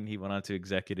 2017, he went on to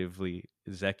executive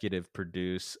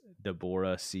produce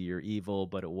Deborah See Your Evil,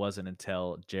 but it wasn't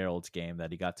until Gerald's Game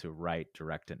that he got to write,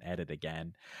 direct, and edit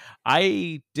again.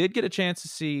 I did get a chance to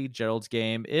see Gerald's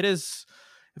Game. It is,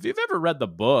 if you've ever read the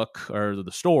book or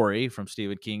the story from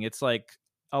Stephen King, it's like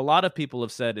a lot of people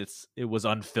have said it was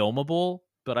unfilmable,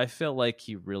 but I feel like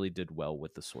he really did well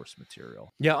with the source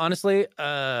material. Yeah, honestly,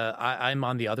 I'm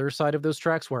on the other side of those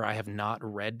tracks where I have not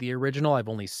read the original. I've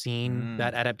only seen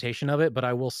that adaptation of it, but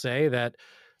I will say that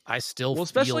I still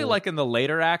especially like in the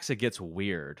later acts, it gets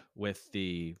weird with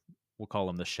we'll call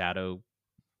him the shadow,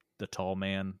 the tall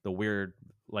man, the weird,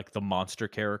 like the monster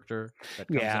character that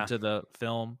comes into the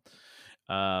film.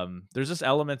 There's just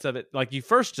elements of it, like you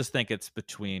first just think it's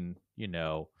between,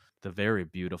 the very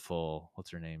beautiful,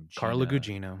 what's her name? Carla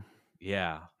Gugino.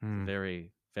 Yeah.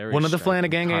 Very, very one of the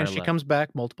striking. Flanagan, and she comes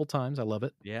back multiple times. I love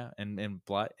it. Yeah, and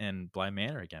Bly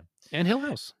Manor again. And Hill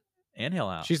House.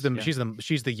 She's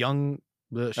the young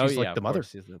she's like the mother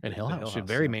in Hill House. She's a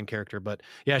very main character, but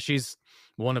yeah, she's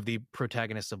one of the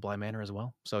protagonists of Bly Manor as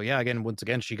well. So yeah, once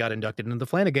again, she got inducted into the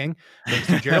Flanagan thanks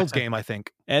to Gerald's Game, I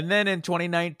think. And then in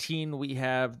 2019, we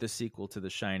have the sequel to The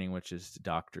Shining, which is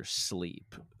Dr.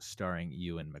 Sleep, starring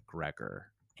Ewan McGregor.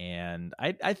 And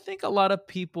I think a lot of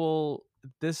people,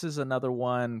 this is another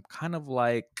one kind of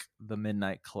like The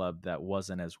Midnight Club that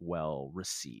wasn't as well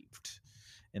received.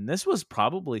 And this was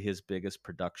probably his biggest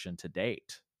production to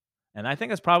date. And I think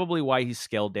that's probably why he's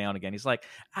scaled down again. He's like,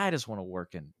 I just want to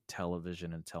work in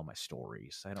television and tell my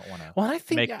stories. I don't want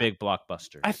to make big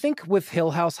blockbusters. I think with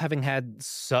Hill House having had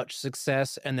such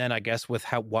success, and then I guess with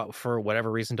for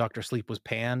whatever reason Dr. Sleep was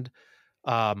panned,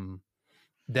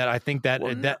 that I think that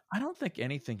I don't think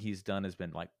anything he's done has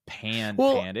been like panned.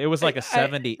 It was like a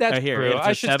 70. That's true.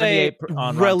 I should say,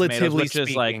 relatively speaking,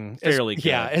 is like fairly good.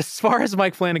 Yeah, as far as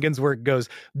Mike Flanagan's work goes,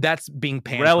 that's being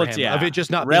panned for him, of it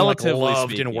just not being like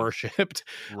loved and worshipped.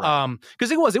 Right.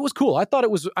 Because it was cool. I thought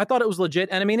it was legit,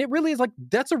 and I mean, it really is like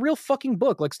that's a real fucking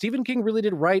book. Like Stephen King really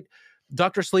did write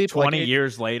Dr. Sleep 20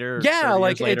 years later,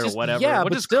 like later, just, whatever. Yeah,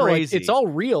 but still, crazy. Like, it's all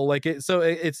real. Like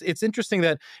it's interesting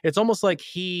that it's almost like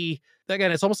he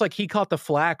caught the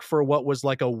flack for what was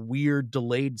like a weird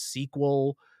delayed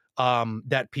sequel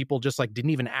that people just like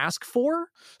didn't even ask for.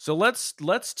 So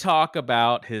let's talk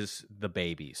about the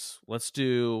babies. Let's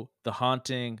do The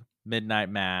Haunting, Midnight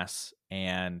Mass,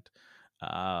 and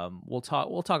we'll talk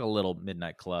a little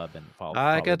Midnight Club, and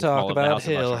I could talk about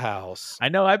Hill House. I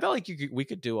know. I felt like we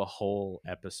could do a whole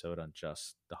episode on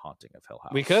just The Haunting of Hill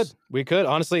House. We could.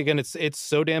 Honestly, again, it's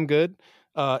so damn good.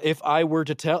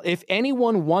 If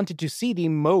anyone wanted to see the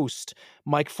most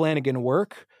Mike Flanagan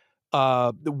work,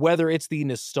 whether it's the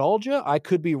nostalgia, I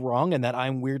could be wrong, and that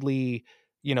I'm weirdly,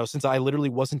 since I literally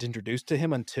wasn't introduced to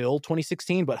him until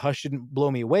 2016, but Hush didn't blow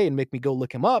me away and make me go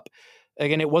look him up.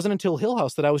 Again, it wasn't until Hill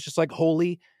House that I was just like,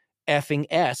 holy effing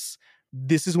S.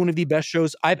 This is one of the best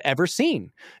shows I've ever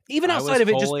seen. Even outside of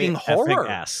it just being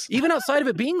horror. Even outside of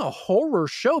it being a horror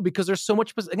show, because there's so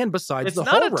much, again, besides the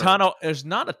horror. There's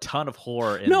not a ton of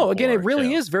horror in it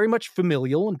really is very much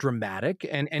familial and dramatic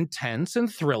and tense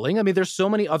and thrilling. I mean, there's so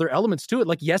many other elements to it.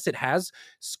 Like, yes, it has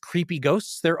creepy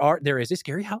ghosts. There is a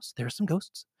scary house. There are some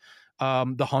ghosts.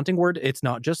 The haunting word, it's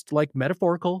not just like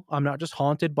metaphorical. I'm not just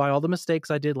haunted by all the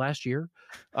mistakes I did last year.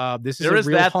 This is there a is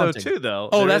real that haunting. though too,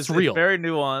 though. That's real. It's very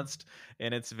nuanced,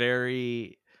 and it's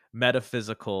very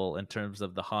metaphysical in terms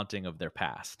of the haunting of their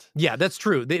past. Yeah, that's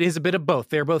true. It is a bit of both.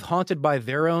 They're both haunted by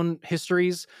their own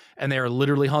histories, and they are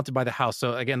literally haunted by the house.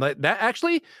 So again,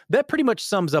 that pretty much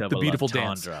sums up the beautiful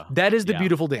dance. That is the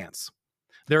beautiful dance.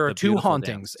 There are two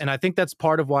hauntings, and I think that's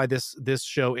part of why this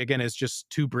show again is just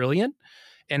too brilliant.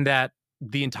 And that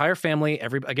the entire family,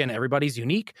 everybody's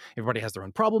unique. Everybody has their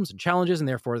own problems and challenges, and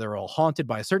therefore they're all haunted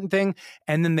by a certain thing.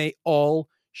 And then they all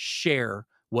share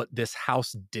what this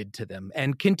house did to them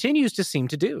and continues to seem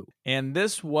to do. And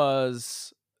this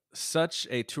was such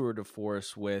a tour de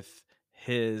force with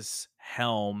his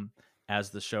helm as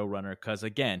the showrunner, because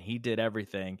again, he did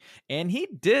everything. And he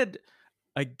did,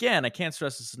 again, I can't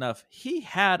stress this enough, he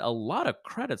had a lot of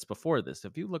credits before this.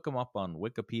 If you look him up on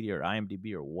Wikipedia or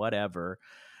IMDb or whatever,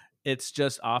 it's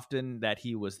just often that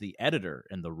he was the editor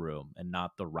in the room and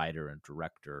not the writer and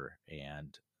director.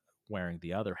 And wearing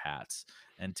the other hats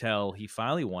until he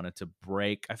finally wanted to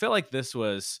break. I feel like this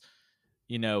was,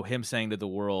 him saying to the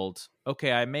world,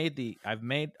 okay, I've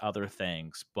made other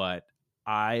things, but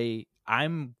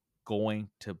I'm going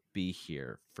to be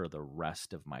here for the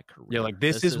rest of my You're like,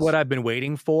 career. this This is what is I've been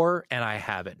waiting for, and I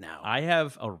have it now. I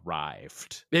have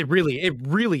arrived. It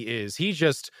really is. He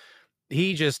just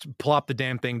plopped the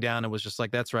damn thing down and was just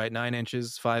like, that's right, 9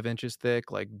 inches, 5 inches thick,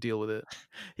 like, deal with it.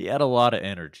 He had a lot of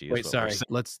energy, is Wait, what we're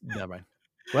sorry. saying. Never mind.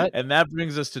 What? And that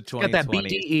brings us to It's got that 2020.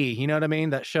 BDE, you know what I mean?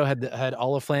 That show had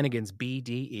all of Flanagan's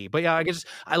BDE. But yeah,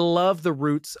 I love the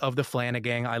roots of the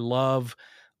Flanagan. I love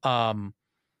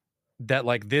that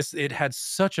like this, it had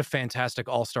such a fantastic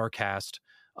all-star cast.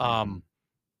 Mhm.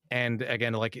 And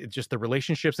again, like just the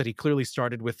relationships that he clearly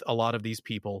started with a lot of these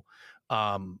people,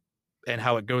 and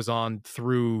how it goes on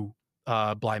through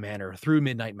Bly Manor, through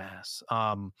Midnight Mass,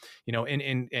 and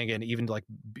again, even like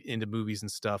into movies and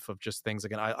stuff of just things.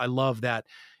 Again, I love that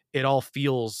it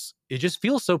just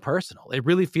feels so personal. It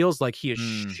really feels like he is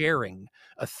Mm. sharing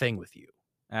a thing with you.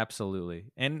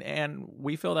 Absolutely. And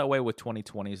we feel that way with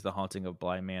 2020's The Haunting of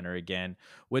Bly Manor again,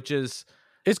 which is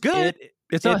It's good. it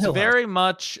It's not it's Hill House, very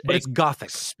much but a it's gothic.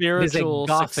 It is a spiritual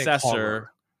gothic successor,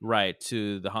 horror. right,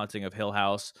 to The Haunting of Hill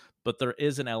House, but there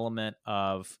is an element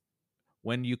of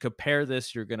when you compare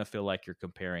this, you're going to feel like you're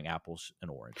comparing apples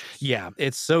and oranges. Yeah,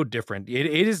 it's so different. It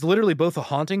is literally both a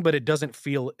haunting, but it doesn't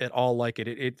feel at all like it.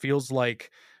 It feels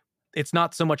like it's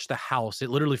not so much the house. It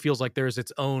literally feels like there's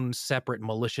its own separate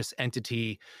malicious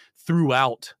entity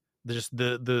throughout just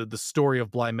the story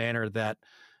of Bly Manor, that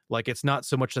like it's not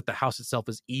so much that the house itself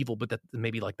is evil, but that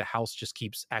maybe like the house just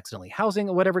keeps accidentally housing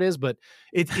or whatever it is. But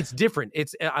it's different.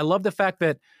 I love the fact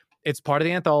that it's part of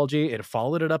the anthology. It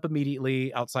followed it up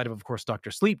immediately, outside of course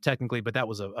Doctor Sleep technically, but that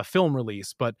was a film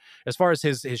release. But as far as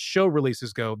his show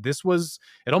releases go,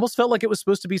 it almost felt like it was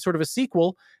supposed to be sort of a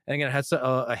sequel. And again, it had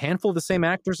a handful of the same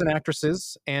actors and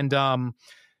actresses. And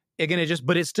again,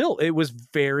 it was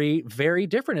very, very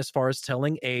different as far as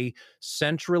telling a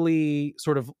centrally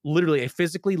sort of literally a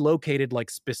physically located, like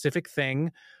specific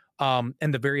thing, and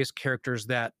the various characters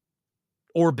that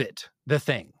orbit the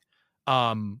thing.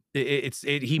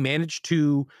 He managed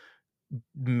to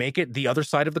make it the other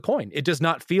side of the coin. It does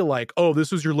not feel like, oh,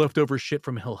 this was your leftover shit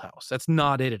from Hill House. That's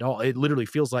not it at all. It literally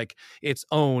feels like its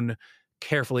own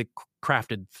carefully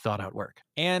crafted, thought out work.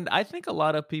 And I think a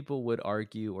lot of people would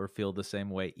argue or feel the same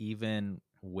way, even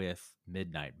with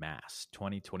Midnight Mass,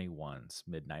 2021's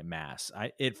Midnight Mass.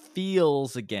 It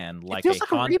feels again It like feels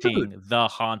like a reboot. the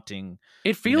haunting,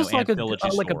 It feels like anthology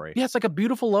story. it's like a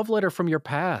beautiful love letter from your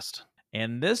past.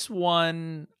 And this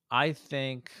one, I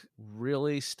think,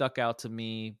 really stuck out to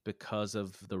me because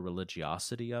of the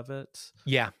religiosity of it.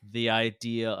 Yeah. The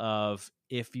idea of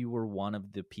if you were one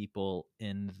of the people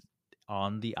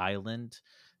on the island,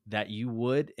 that you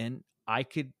would, and I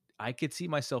could see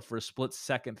myself for a split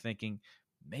second thinking,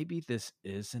 maybe this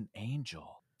is an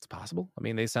angel. It's possible. I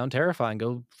mean, they sound terrifying.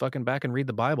 Go fucking back and read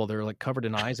the Bible. They're like covered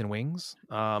in eyes and wings.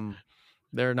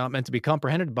 They're not meant to be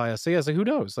comprehended by us. So yeah, so who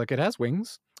knows? Like it has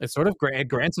wings. It sort of it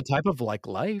grants a type of like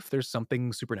life. There's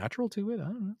something supernatural to it. I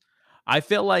don't know. I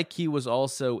feel like he was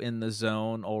also in the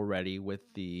zone already with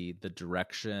the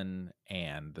direction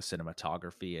and the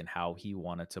cinematography and how he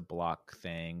wanted to block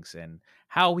things and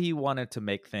how he wanted to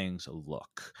make things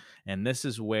look. And this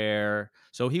is where,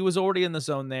 so he was already in the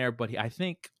zone there, but I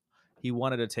think he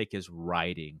wanted to take his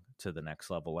writing to the next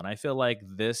level. And I feel like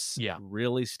this Yeah.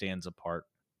 really stands apart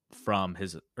from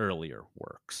his earlier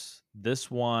works. This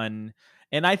one,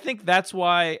 and I think that's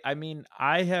why, I mean,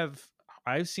 I've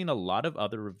seen a lot of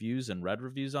other reviews and read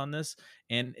reviews on this,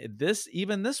 and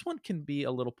this one can be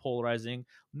a little polarizing,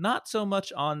 not so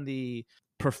much on the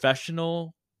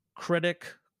professional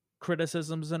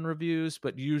criticisms and reviews,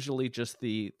 but usually just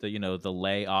the the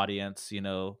lay audience,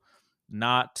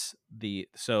 not the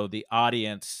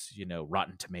audience,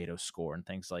 Rotten Tomato score and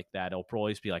things like that. It'll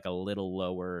always be like a little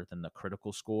lower than the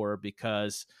critical score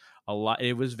because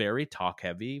it was very talk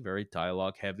heavy, very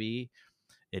dialogue heavy.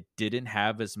 It didn't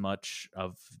have as much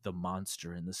of the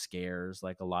monster and the scares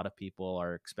like a lot of people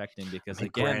are expecting because, I mean,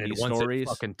 again, granted, these once it stories,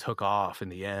 fucking took off in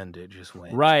the end, it just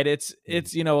went right? It's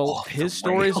off his the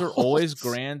stories are always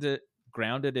rails.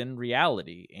 grounded in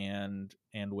reality and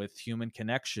with human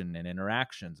connection and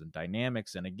interactions and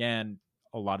dynamics. And again,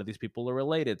 a lot of these people are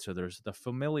related, so there's the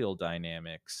familial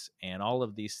dynamics and all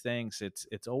of these things.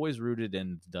 It's always rooted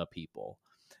in the people.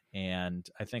 And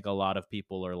I think a lot of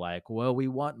people are like, well, we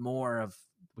want more of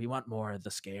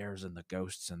the scares and the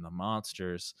ghosts and the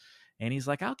monsters. And he's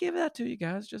like, I'll give that to you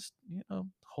guys. Just,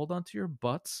 hold on to your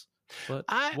butts. But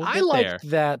we'll I get liked there.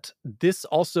 that this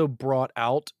also brought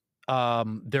out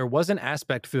there was an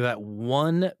aspect through that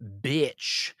one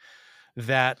bitch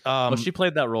that Well, she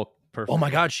played that role oh my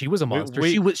perfectly. god, she was a monster.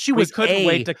 We She we was couldn't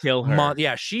wait a to kill her.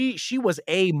 she was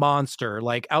a monster.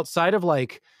 Like outside of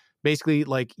like basically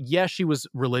like yes, she was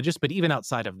religious, but even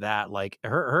outside of that, like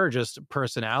her just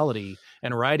personality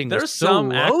and writing was There's so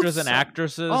some actors and loathsome. Oh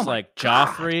actresses my like god.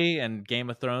 Joffrey and Game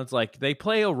of Thrones, like they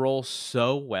play a role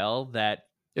so well that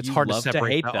It's you hard to love to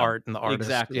separate hate the them. art and the artist.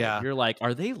 Exactly. Yeah. You're like,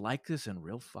 are they like this in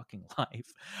real fucking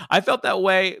life? I felt that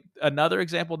way. Another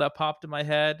example that popped in my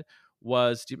head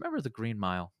was, do you remember The Green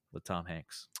Mile with Tom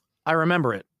Hanks? I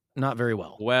remember it not very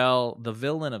well. Well, the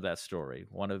villain of that story,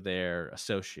 one of their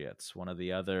associates, one of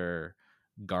the other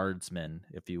guardsmen,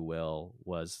 if you will,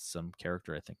 was some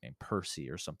character I think named Percy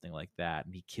or something like that,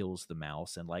 and he kills the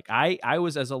mouse. And like I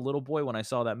was as a little boy when I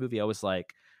saw that movie, I was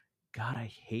like, God,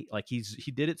 I hate like he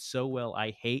did it so well.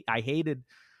 I hated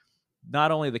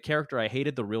not only the character, I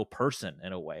hated the real person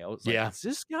in a way. I was like, Yeah. is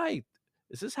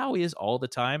this how he is all the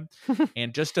time?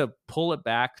 And just to pull it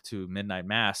back to Midnight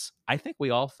Mass, I think we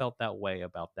all felt that way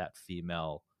about that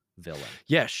female villain.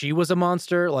 Yeah, she was a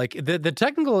monster. Like the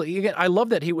technical, I love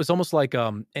that he was almost like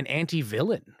an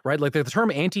anti-villain, right? Like the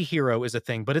term anti-hero is a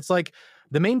thing, but it's like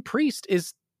the main priest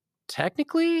is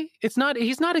technically he's not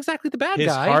exactly the bad His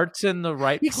guy. heart's in the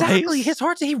right Exactly. place. His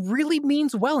heart, he really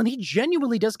means well, and he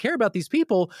genuinely does care about these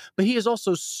people, but he is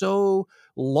also so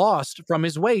lost from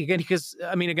his way again. Because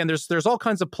I mean, again, there's all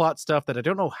kinds of plot stuff that I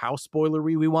don't know how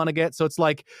spoilery we want to get. So it's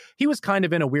like he was kind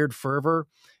of in a weird fervor.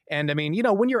 And I mean,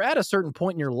 when you're at a certain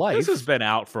point in your life, This has been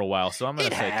out for a while, so I'm going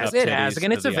to say tough it has. titties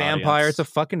Again, to it's a the vampire. audience. It's a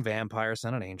fucking vampire. It's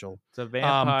not an angel. It's a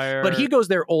vampire. But he goes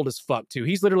there old as fuck too.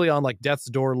 He's literally on like death's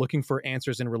door looking for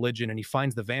answers in religion, and he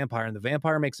finds the vampire, and the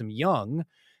vampire makes him young.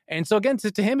 And so again,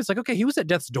 to him, it's like, okay, he was at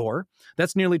death's door.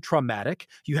 That's nearly traumatic.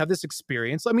 You have this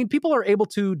experience. I mean, people are able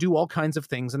to do all kinds of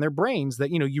things in their brains that,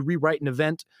 you rewrite an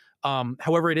event,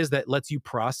 however it is that lets you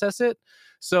process it.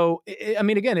 So, I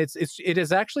mean, again, it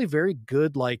is actually very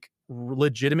good, like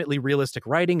legitimately realistic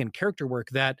writing and character work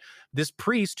that this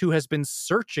priest who has been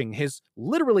searching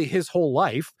literally his whole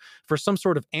life for some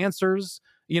sort of answers,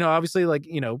 obviously like,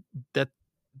 that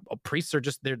priests are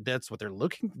just that's what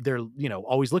they're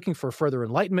always looking for further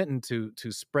enlightenment and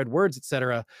to spread words,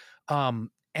 etc.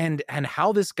 And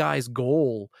how this guy's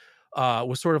goal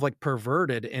was sort of like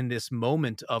perverted in this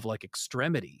moment of like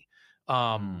extremity.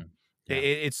 Yeah.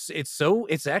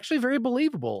 It's actually very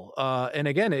believable. And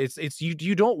again, it's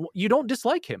you don't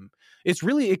dislike him. It's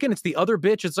really, again, it's the other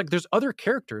bitch. It's like there's other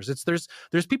characters.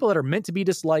 There's people that are meant to be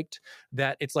disliked,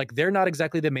 that it's like they're not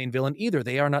exactly the main villain either.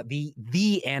 They are not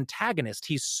the antagonist.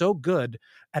 He's so good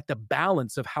at the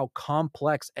balance of how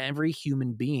complex every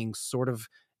human being sort of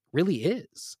really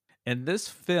is. And this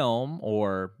film,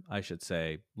 or I should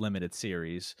say limited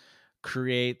series,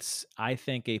 creates, I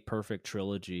think, a perfect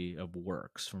trilogy of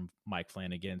works from Mike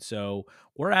Flanagan. So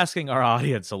we're asking our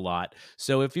audience a lot.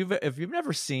 So if you've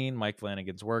never seen Mike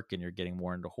Flanagan's work and you're getting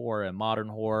more into horror and modern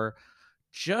horror,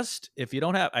 just if you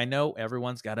don't have, I know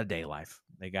everyone's got a day life.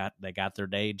 They got their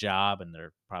day job and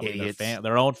they're probably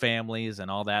their own families and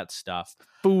all that stuff.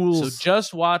 Fools. So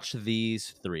just watch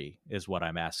these three is what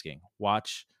I'm asking.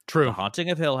 Watch The Haunting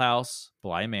of Hill House,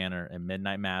 Bly Manor, and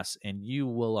Midnight Mass, and you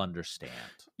will understand.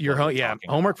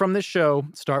 Homework from this show.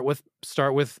 Start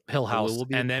with Hill House,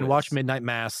 and then watch Midnight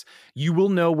Mass. You will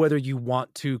know whether you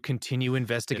want to continue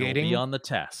investigating. It'll be on the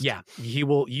test. Yeah, you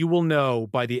will know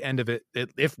by the end of it.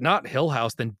 If not Hill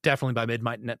House, then definitely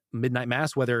by Midnight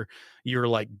Mass. Whether you're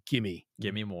like, give me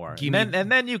more,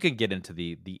 and then you can get into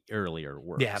the earlier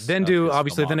works. Yeah,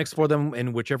 then explore them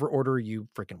in whichever order you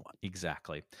freaking want.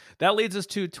 Exactly. That leads us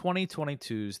to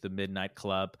 2022's The Midnight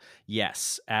Club.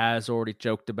 Yes, as already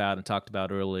joked about and talked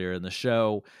about earlier in the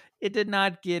show, it did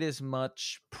not get as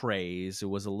much praise. It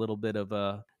was a little bit of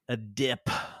a dip,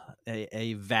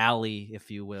 a valley, if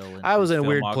you will. I was in a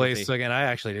weird place. So again, I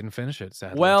actually didn't finish it,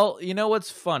 sadly. Well, you know what's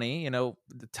funny? The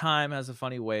time has a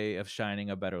funny way of shining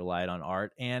a better light on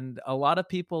art, and a lot of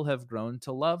people have grown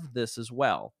to love this as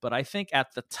well. But I think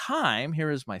at the time,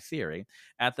 here is my theory,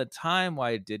 at the time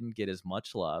why it didn't get as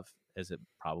much love as it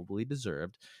probably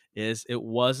deserved is it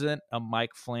wasn't a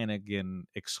Mike Flanagan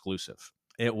exclusive.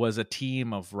 It was a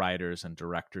team of writers and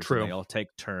directors. True. And they all take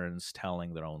turns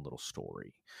telling their own little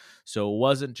story. So it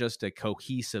wasn't just a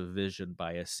cohesive vision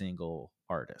by a single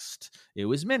artist. It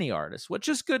was many artists, which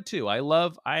is good too.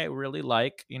 I really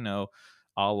like,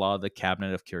 a la the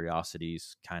Cabinet of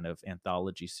Curiosities kind of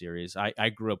anthology series. I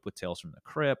grew up with Tales from the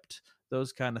Crypt,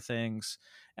 those kind of things.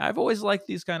 I've always liked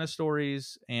these kind of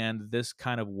stories and this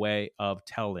kind of way of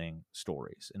telling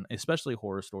stories, and especially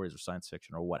horror stories or science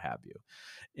fiction or what have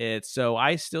you. So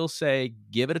I still say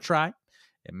give it a try.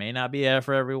 It may not be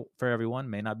for everyone,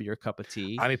 may not be your cup of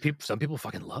tea. I mean, some people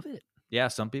fucking love it. Yeah,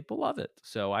 some people love it.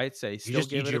 So I'd say still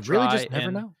give it a really try just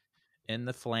never know. in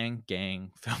the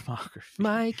Flanagan filmography.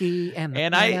 Mikey and the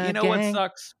And you know what gang.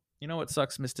 sucks? You know what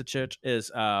sucks, Mr. Church,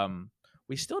 is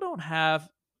we still don't have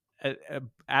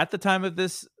at the time of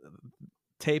this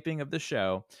taping of the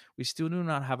show, we still do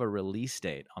not have a release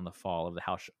date on the fall of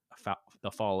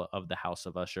the fall of the House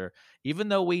of Usher. Even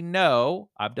though we know,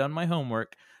 I've done my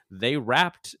homework, they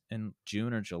wrapped in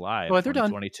June or July of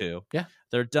 2022. Done. Yeah,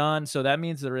 they're done. So that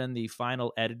means they're in the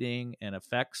final editing and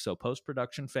effects, so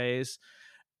post-production phase.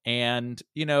 And,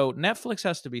 you know, Netflix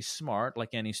has to be smart, like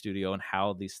any studio, in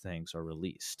how these things are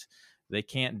released. They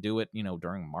can't do it, you know,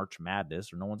 during March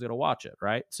Madness or no one's going to watch it,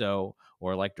 right? So,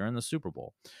 or like during the Super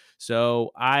Bowl.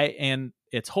 So and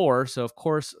it's horror. So, of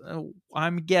course,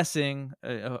 I'm guessing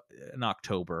an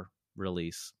October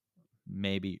release,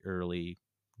 maybe early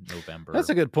November. that's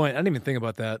a good point. I didn't even think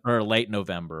about that. Or late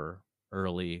November,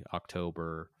 early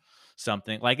October.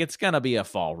 Something like it's gonna be a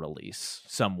fall release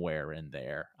somewhere in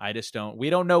there.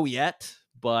 We don't know yet,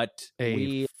 but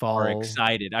we are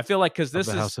excited. I feel like because this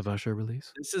is House of Usher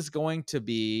release. This is going to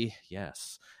be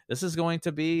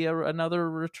another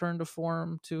return to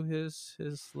form to his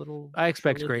little. I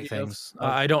expect great things.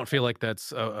 I don't feel like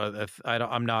that's.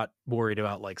 I'm not worried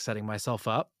about like setting myself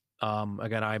up.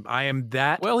 Again, I am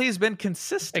that. Well, he's been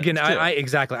consistent. Again,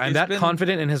 exactly. I'm that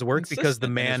confident in his work because the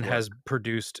man has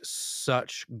produced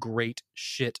such great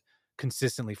shit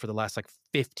consistently for the last like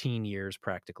 15 years,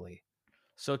 practically.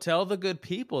 So tell the good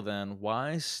people then,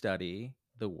 why study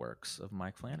the works of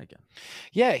Mike Flanagan?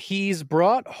 Yeah, he's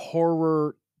brought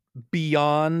horror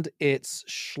beyond its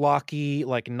schlocky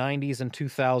like 90s and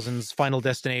 2000s Final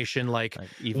Destination, like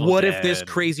what if this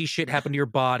crazy shit happened to your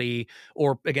body,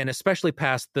 or again especially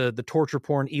past the torture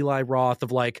porn Eli Roth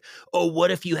of like, oh,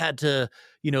 what if you had to,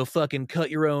 you know, fucking cut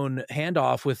your own hand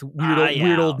off with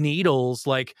weird old needles.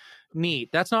 Like, neat.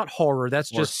 That's not horror. That's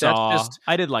just Saw.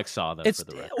 I did like Saw though, for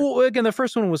the record. Well, again, the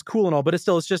first one was cool and all, but it's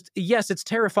just, yes, it's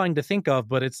terrifying to think of,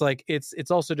 but it's like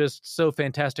it's also just so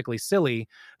fantastically silly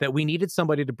that we needed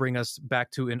somebody to bring us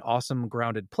back to an awesome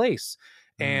grounded place.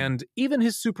 And even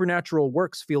his supernatural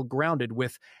works feel grounded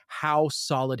with how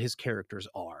solid his characters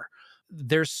are.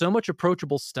 There's so much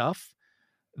approachable stuff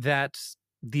that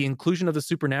the inclusion of the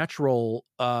supernatural,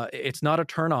 it's not a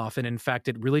turnoff, and in fact,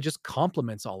 it really just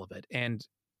complements all of it. And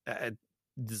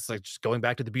this, like, just going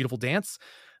back to the beautiful dance,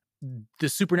 the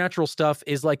supernatural stuff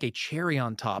is like a cherry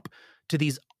on top to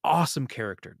these awesome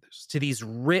characters, to these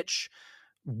rich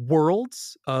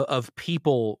worlds of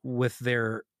people with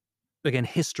their, again,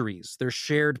 histories, their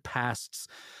shared pasts,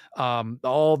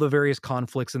 all the various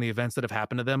conflicts and the events that have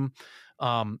happened to them.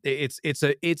 It's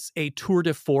a tour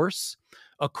de force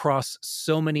across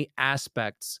so many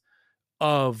aspects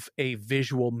of a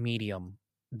visual medium.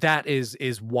 That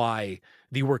is why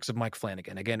the works of Mike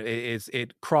Flanagan, again,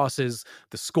 it crosses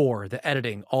the score, the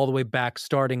editing, all the way back,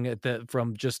 starting at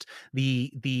from just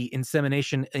the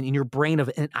insemination in your brain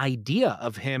of an idea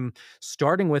of him,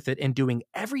 starting with it and doing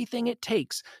everything it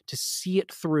takes to see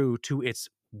it through to its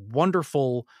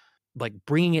wonderful, like,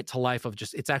 bringing it to life, of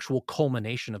just its actual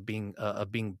culmination of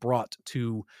being brought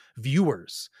to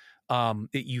viewers. That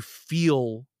you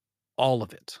feel all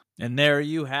of it. And there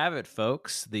you have it,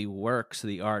 folks. The works,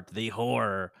 the art, the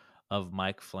horror of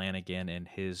Mike Flanagan and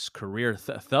his career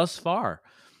thus far.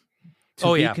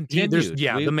 Continued.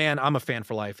 The man, I'm a fan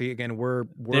for life. Again,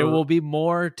 there will be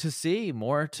more to see,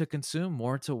 more to consume,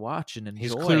 more to watch and enjoy.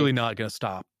 He's clearly not going to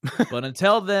stop. But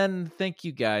until then, thank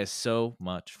you guys so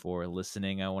much for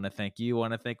listening. I want to thank you. I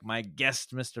want to thank my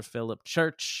guest, Mr. Philip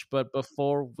Church. But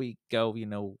before we go, you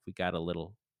know, we got a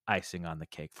little icing on the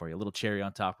cake for you, a little cherry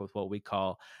on top with what we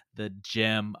call the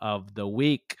gem of the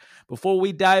week. Before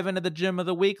we dive into the gem of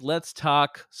the week, let's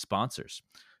talk sponsors.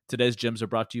 Today's gems are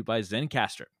brought to you by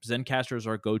Zencastr. Zencastr is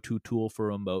our go-to tool for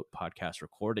remote podcast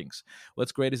recordings.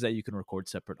 What's great is that you can record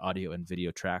separate audio and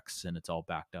video tracks, and it's all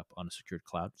backed up on a secured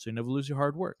cloud, so you never lose your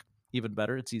hard work. Even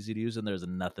better, it's easy to use, and there's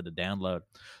nothing to download.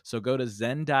 So go to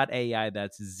zen.ai,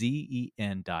 that's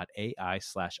zen.ai/Art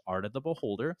of the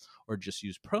Beholder, or just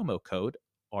use promo code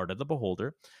Art of the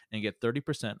Beholder and get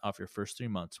 30% off your first 3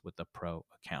 months with the pro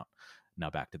account. Now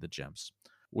back to the gems.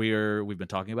 We've been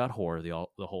talking about horror the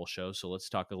whole show, so let's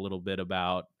talk a little bit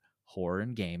about horror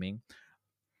and gaming.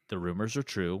 The rumors are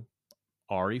true.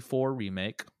 RE4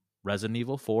 remake, Resident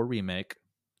Evil 4 remake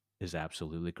is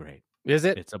absolutely great. Is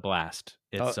it? It's a blast.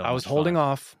 It's I was holding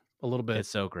off a little bit. It's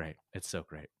so great. It's so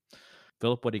great.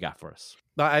 Philip, what do you got for us?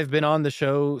 I've been on the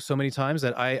show so many times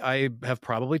that I have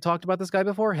probably talked about this guy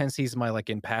before, hence he's my, like,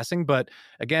 in passing. But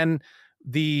again,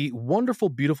 The wonderful,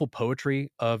 beautiful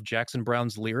poetry of Jackson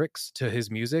Browne's lyrics to his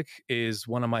music is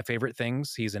one of my favorite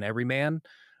things. He's an everyman,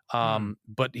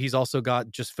 but he's also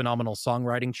got just phenomenal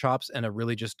songwriting chops and a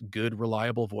really just good,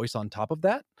 reliable voice on top of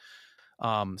that.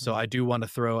 So I do want to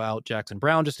throw out Jackson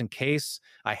Browne just in case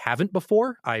I haven't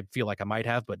before. I feel like I might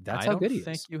have, but that's I how don't good he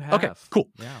think is. you have. Okay, cool.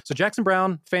 Yeah. So Jackson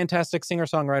Browne, fantastic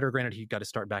singer-songwriter. Granted, he got to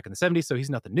start back in the 70s, so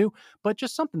he's nothing new, but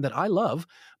just something that I love.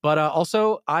 But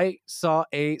also, I saw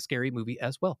a scary movie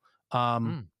as well.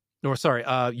 Or sorry,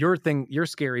 your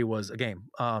scary was a game,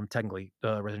 technically,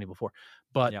 Resident Evil 4.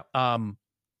 But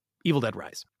Evil Dead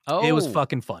Rise. It was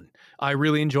fucking fun. I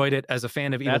really enjoyed it as a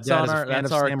fan of Evil Dead, as a fan of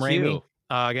Sam Raimi.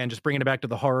 Again, just bringing it back to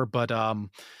the horror, but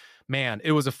man,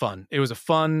 it was a fun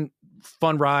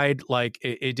ride. Like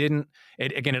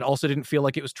it also didn't feel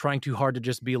like it was trying too hard to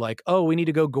just be like, oh, we need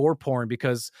to go gore porn,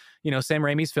 because Sam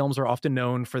Raimi's films are often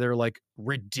known for their like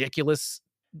ridiculous,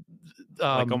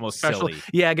 like almost silly.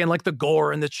 Yeah, again, like the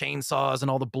gore and the chainsaws and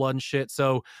all the blood and shit.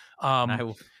 So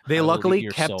they luckily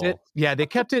kept it. Yeah, they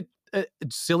kept it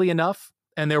silly enough.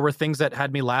 And there were things that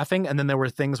had me laughing, and then there were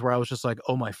things where I was just like,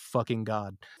 oh my fucking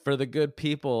God. For the good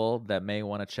people that may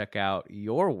want to check out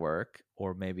your work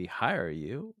or maybe hire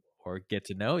you or get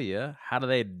to know you, how do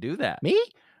they do that? Me?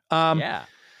 Yeah.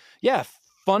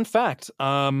 Fun fact.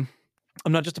 I'm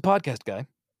not just a podcast guy.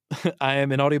 I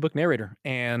am an audiobook narrator,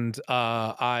 and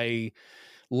I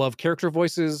love character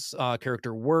voices,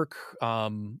 character work.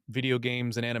 Video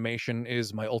games and animation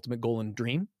is my ultimate goal and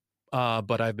dream.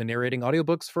 But I've been narrating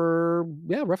audiobooks for,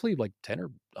 roughly like 10 or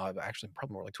actually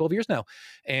probably more like 12 years now.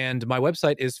 And my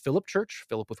website is Philip Church,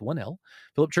 Philip with one L,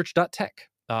 philipchurch.tech,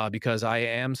 because I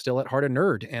am still at heart a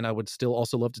nerd. And I would still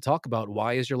also love to talk about,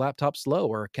 why is your laptop slow,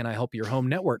 or can I help your home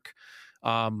network?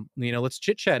 Let's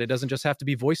chit chat. It doesn't just have to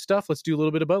be voice stuff. Let's do a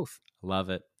little bit of both. Love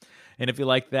it. And if you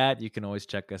like that, you can always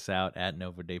check us out at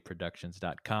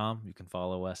novadayproductions.com. You can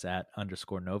follow us at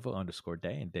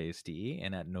 _Nova_day and Days DE,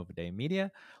 and at Nova Day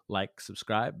Media. Like,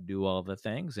 subscribe, do all the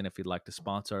things. And if you'd like to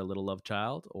sponsor our little love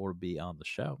child or be on the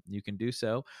show, you can do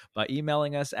so by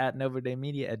emailing us at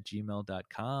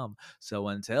novadaymedia@gmail.com. So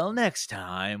until next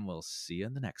time, we'll see you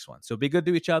in the next one. So be good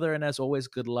to each other. And as always,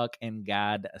 good luck and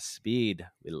Godspeed.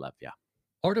 We love you.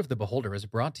 Art of the Beholder is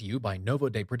brought to you by Novo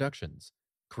Day Productions.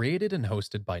 Created and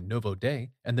hosted by Novo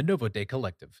Day and the Novo Day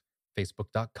Collective.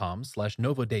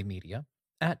 Facebook.com/Novo Day Media,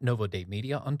 at Novo Day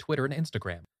Media on Twitter and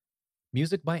Instagram.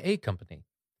 Music by A Company.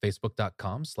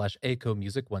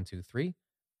 Facebook.com/ACOMusic123.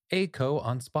 ACO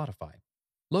on Spotify.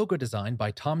 Logo design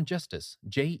by Tom Justice,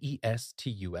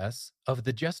 JESTUS, of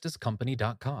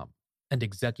thejusticecompany.com. And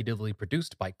executively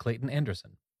produced by Clayton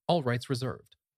Anderson. All rights reserved.